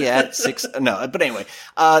season 3 at 6. No, but anyway,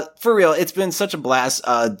 for real, it's been such a blast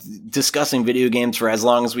discussing video games for as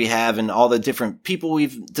long as we have, and all the different people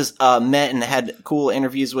we've met and had cool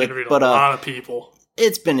interviews with. But a lot of people.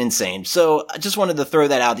 It's been insane. So I just wanted to throw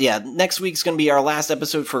that out. Yeah, next week's going to be our last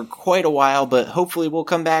episode for quite a while, but hopefully we'll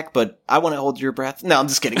come back. But I want to hold your breath. No, I'm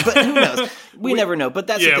just kidding. But who knows? We never know. But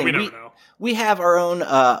that's the thing. We never know. We have our own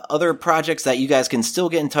other projects that you guys can still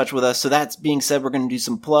get in touch with us. So that being said, we're going to do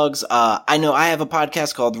some plugs. I know I have a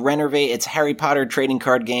podcast called Renervate. It's Harry Potter trading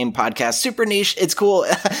card game podcast. Super niche. It's cool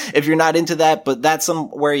if you're not into that, but that's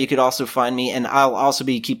somewhere you could also find me. And I'll also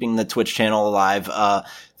be keeping the Twitch channel alive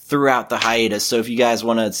throughout the hiatus. So if you guys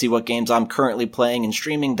want to see what games I'm currently playing and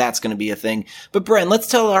streaming, that's going to be a thing. But Bren, let's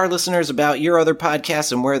tell our listeners about your other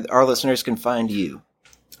podcasts and where our listeners can find you.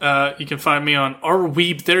 You can find me on Are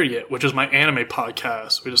Weeb There Yet, which is my anime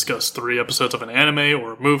podcast. We discuss 3 episodes of an anime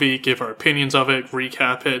or a movie, give our opinions of it,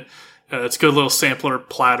 recap it. It's a good little sampler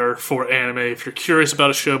platter for anime if you're curious about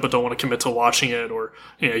a show but don't want to commit to watching it, or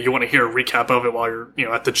you want to hear a recap of it while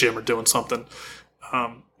you're at the gym or doing something.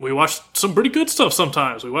 We watch some pretty good stuff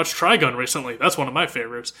sometimes. We watched Trigun recently. That's one of my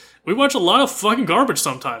favorites. We watch a lot of fucking garbage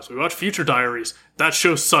sometimes. We watch Future Diaries. That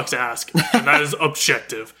show sucks ass, and that is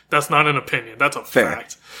objective. That's not an opinion. That's a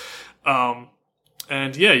fact.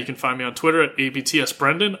 And yeah, you can find me on Twitter at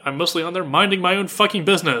ABTSBrendan. I'm mostly on there minding my own fucking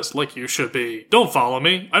business, like you should be. Don't follow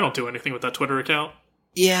me. I don't do anything with that Twitter account.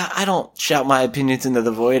 Yeah, I don't shout my opinions into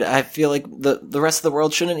the void. I feel like the rest of the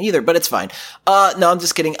world shouldn't either, but it's fine. No, I'm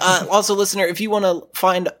just kidding. Also, listener, if you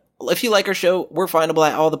like our show, we're findable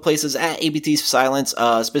at all the places at ABT Silence,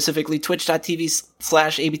 specifically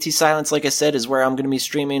twitch.tv/ABT Silence, like I said, is where I'm going to be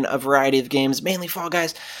streaming a variety of games, mainly Fall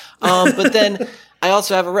Guys. But then I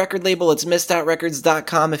also have a record label. It's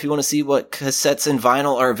missedoutrecords.com if you want to see what cassettes and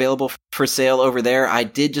vinyl are available for sale over there. I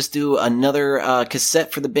did just do another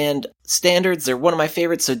cassette for the band Standards. They're one of my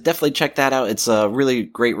favorites, so definitely check that out. It's a really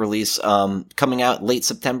great release coming out late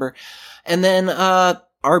September. And then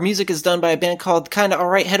our music is done by a band called Kinda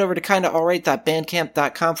Alright. Head over to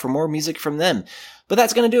kindaalright.bandcamp.com for more music from them. But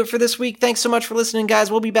that's going to do it for this week. Thanks so much for listening,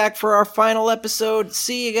 guys. We'll be back for our final episode.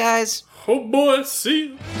 See you guys. Oh boy, see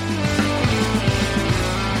you.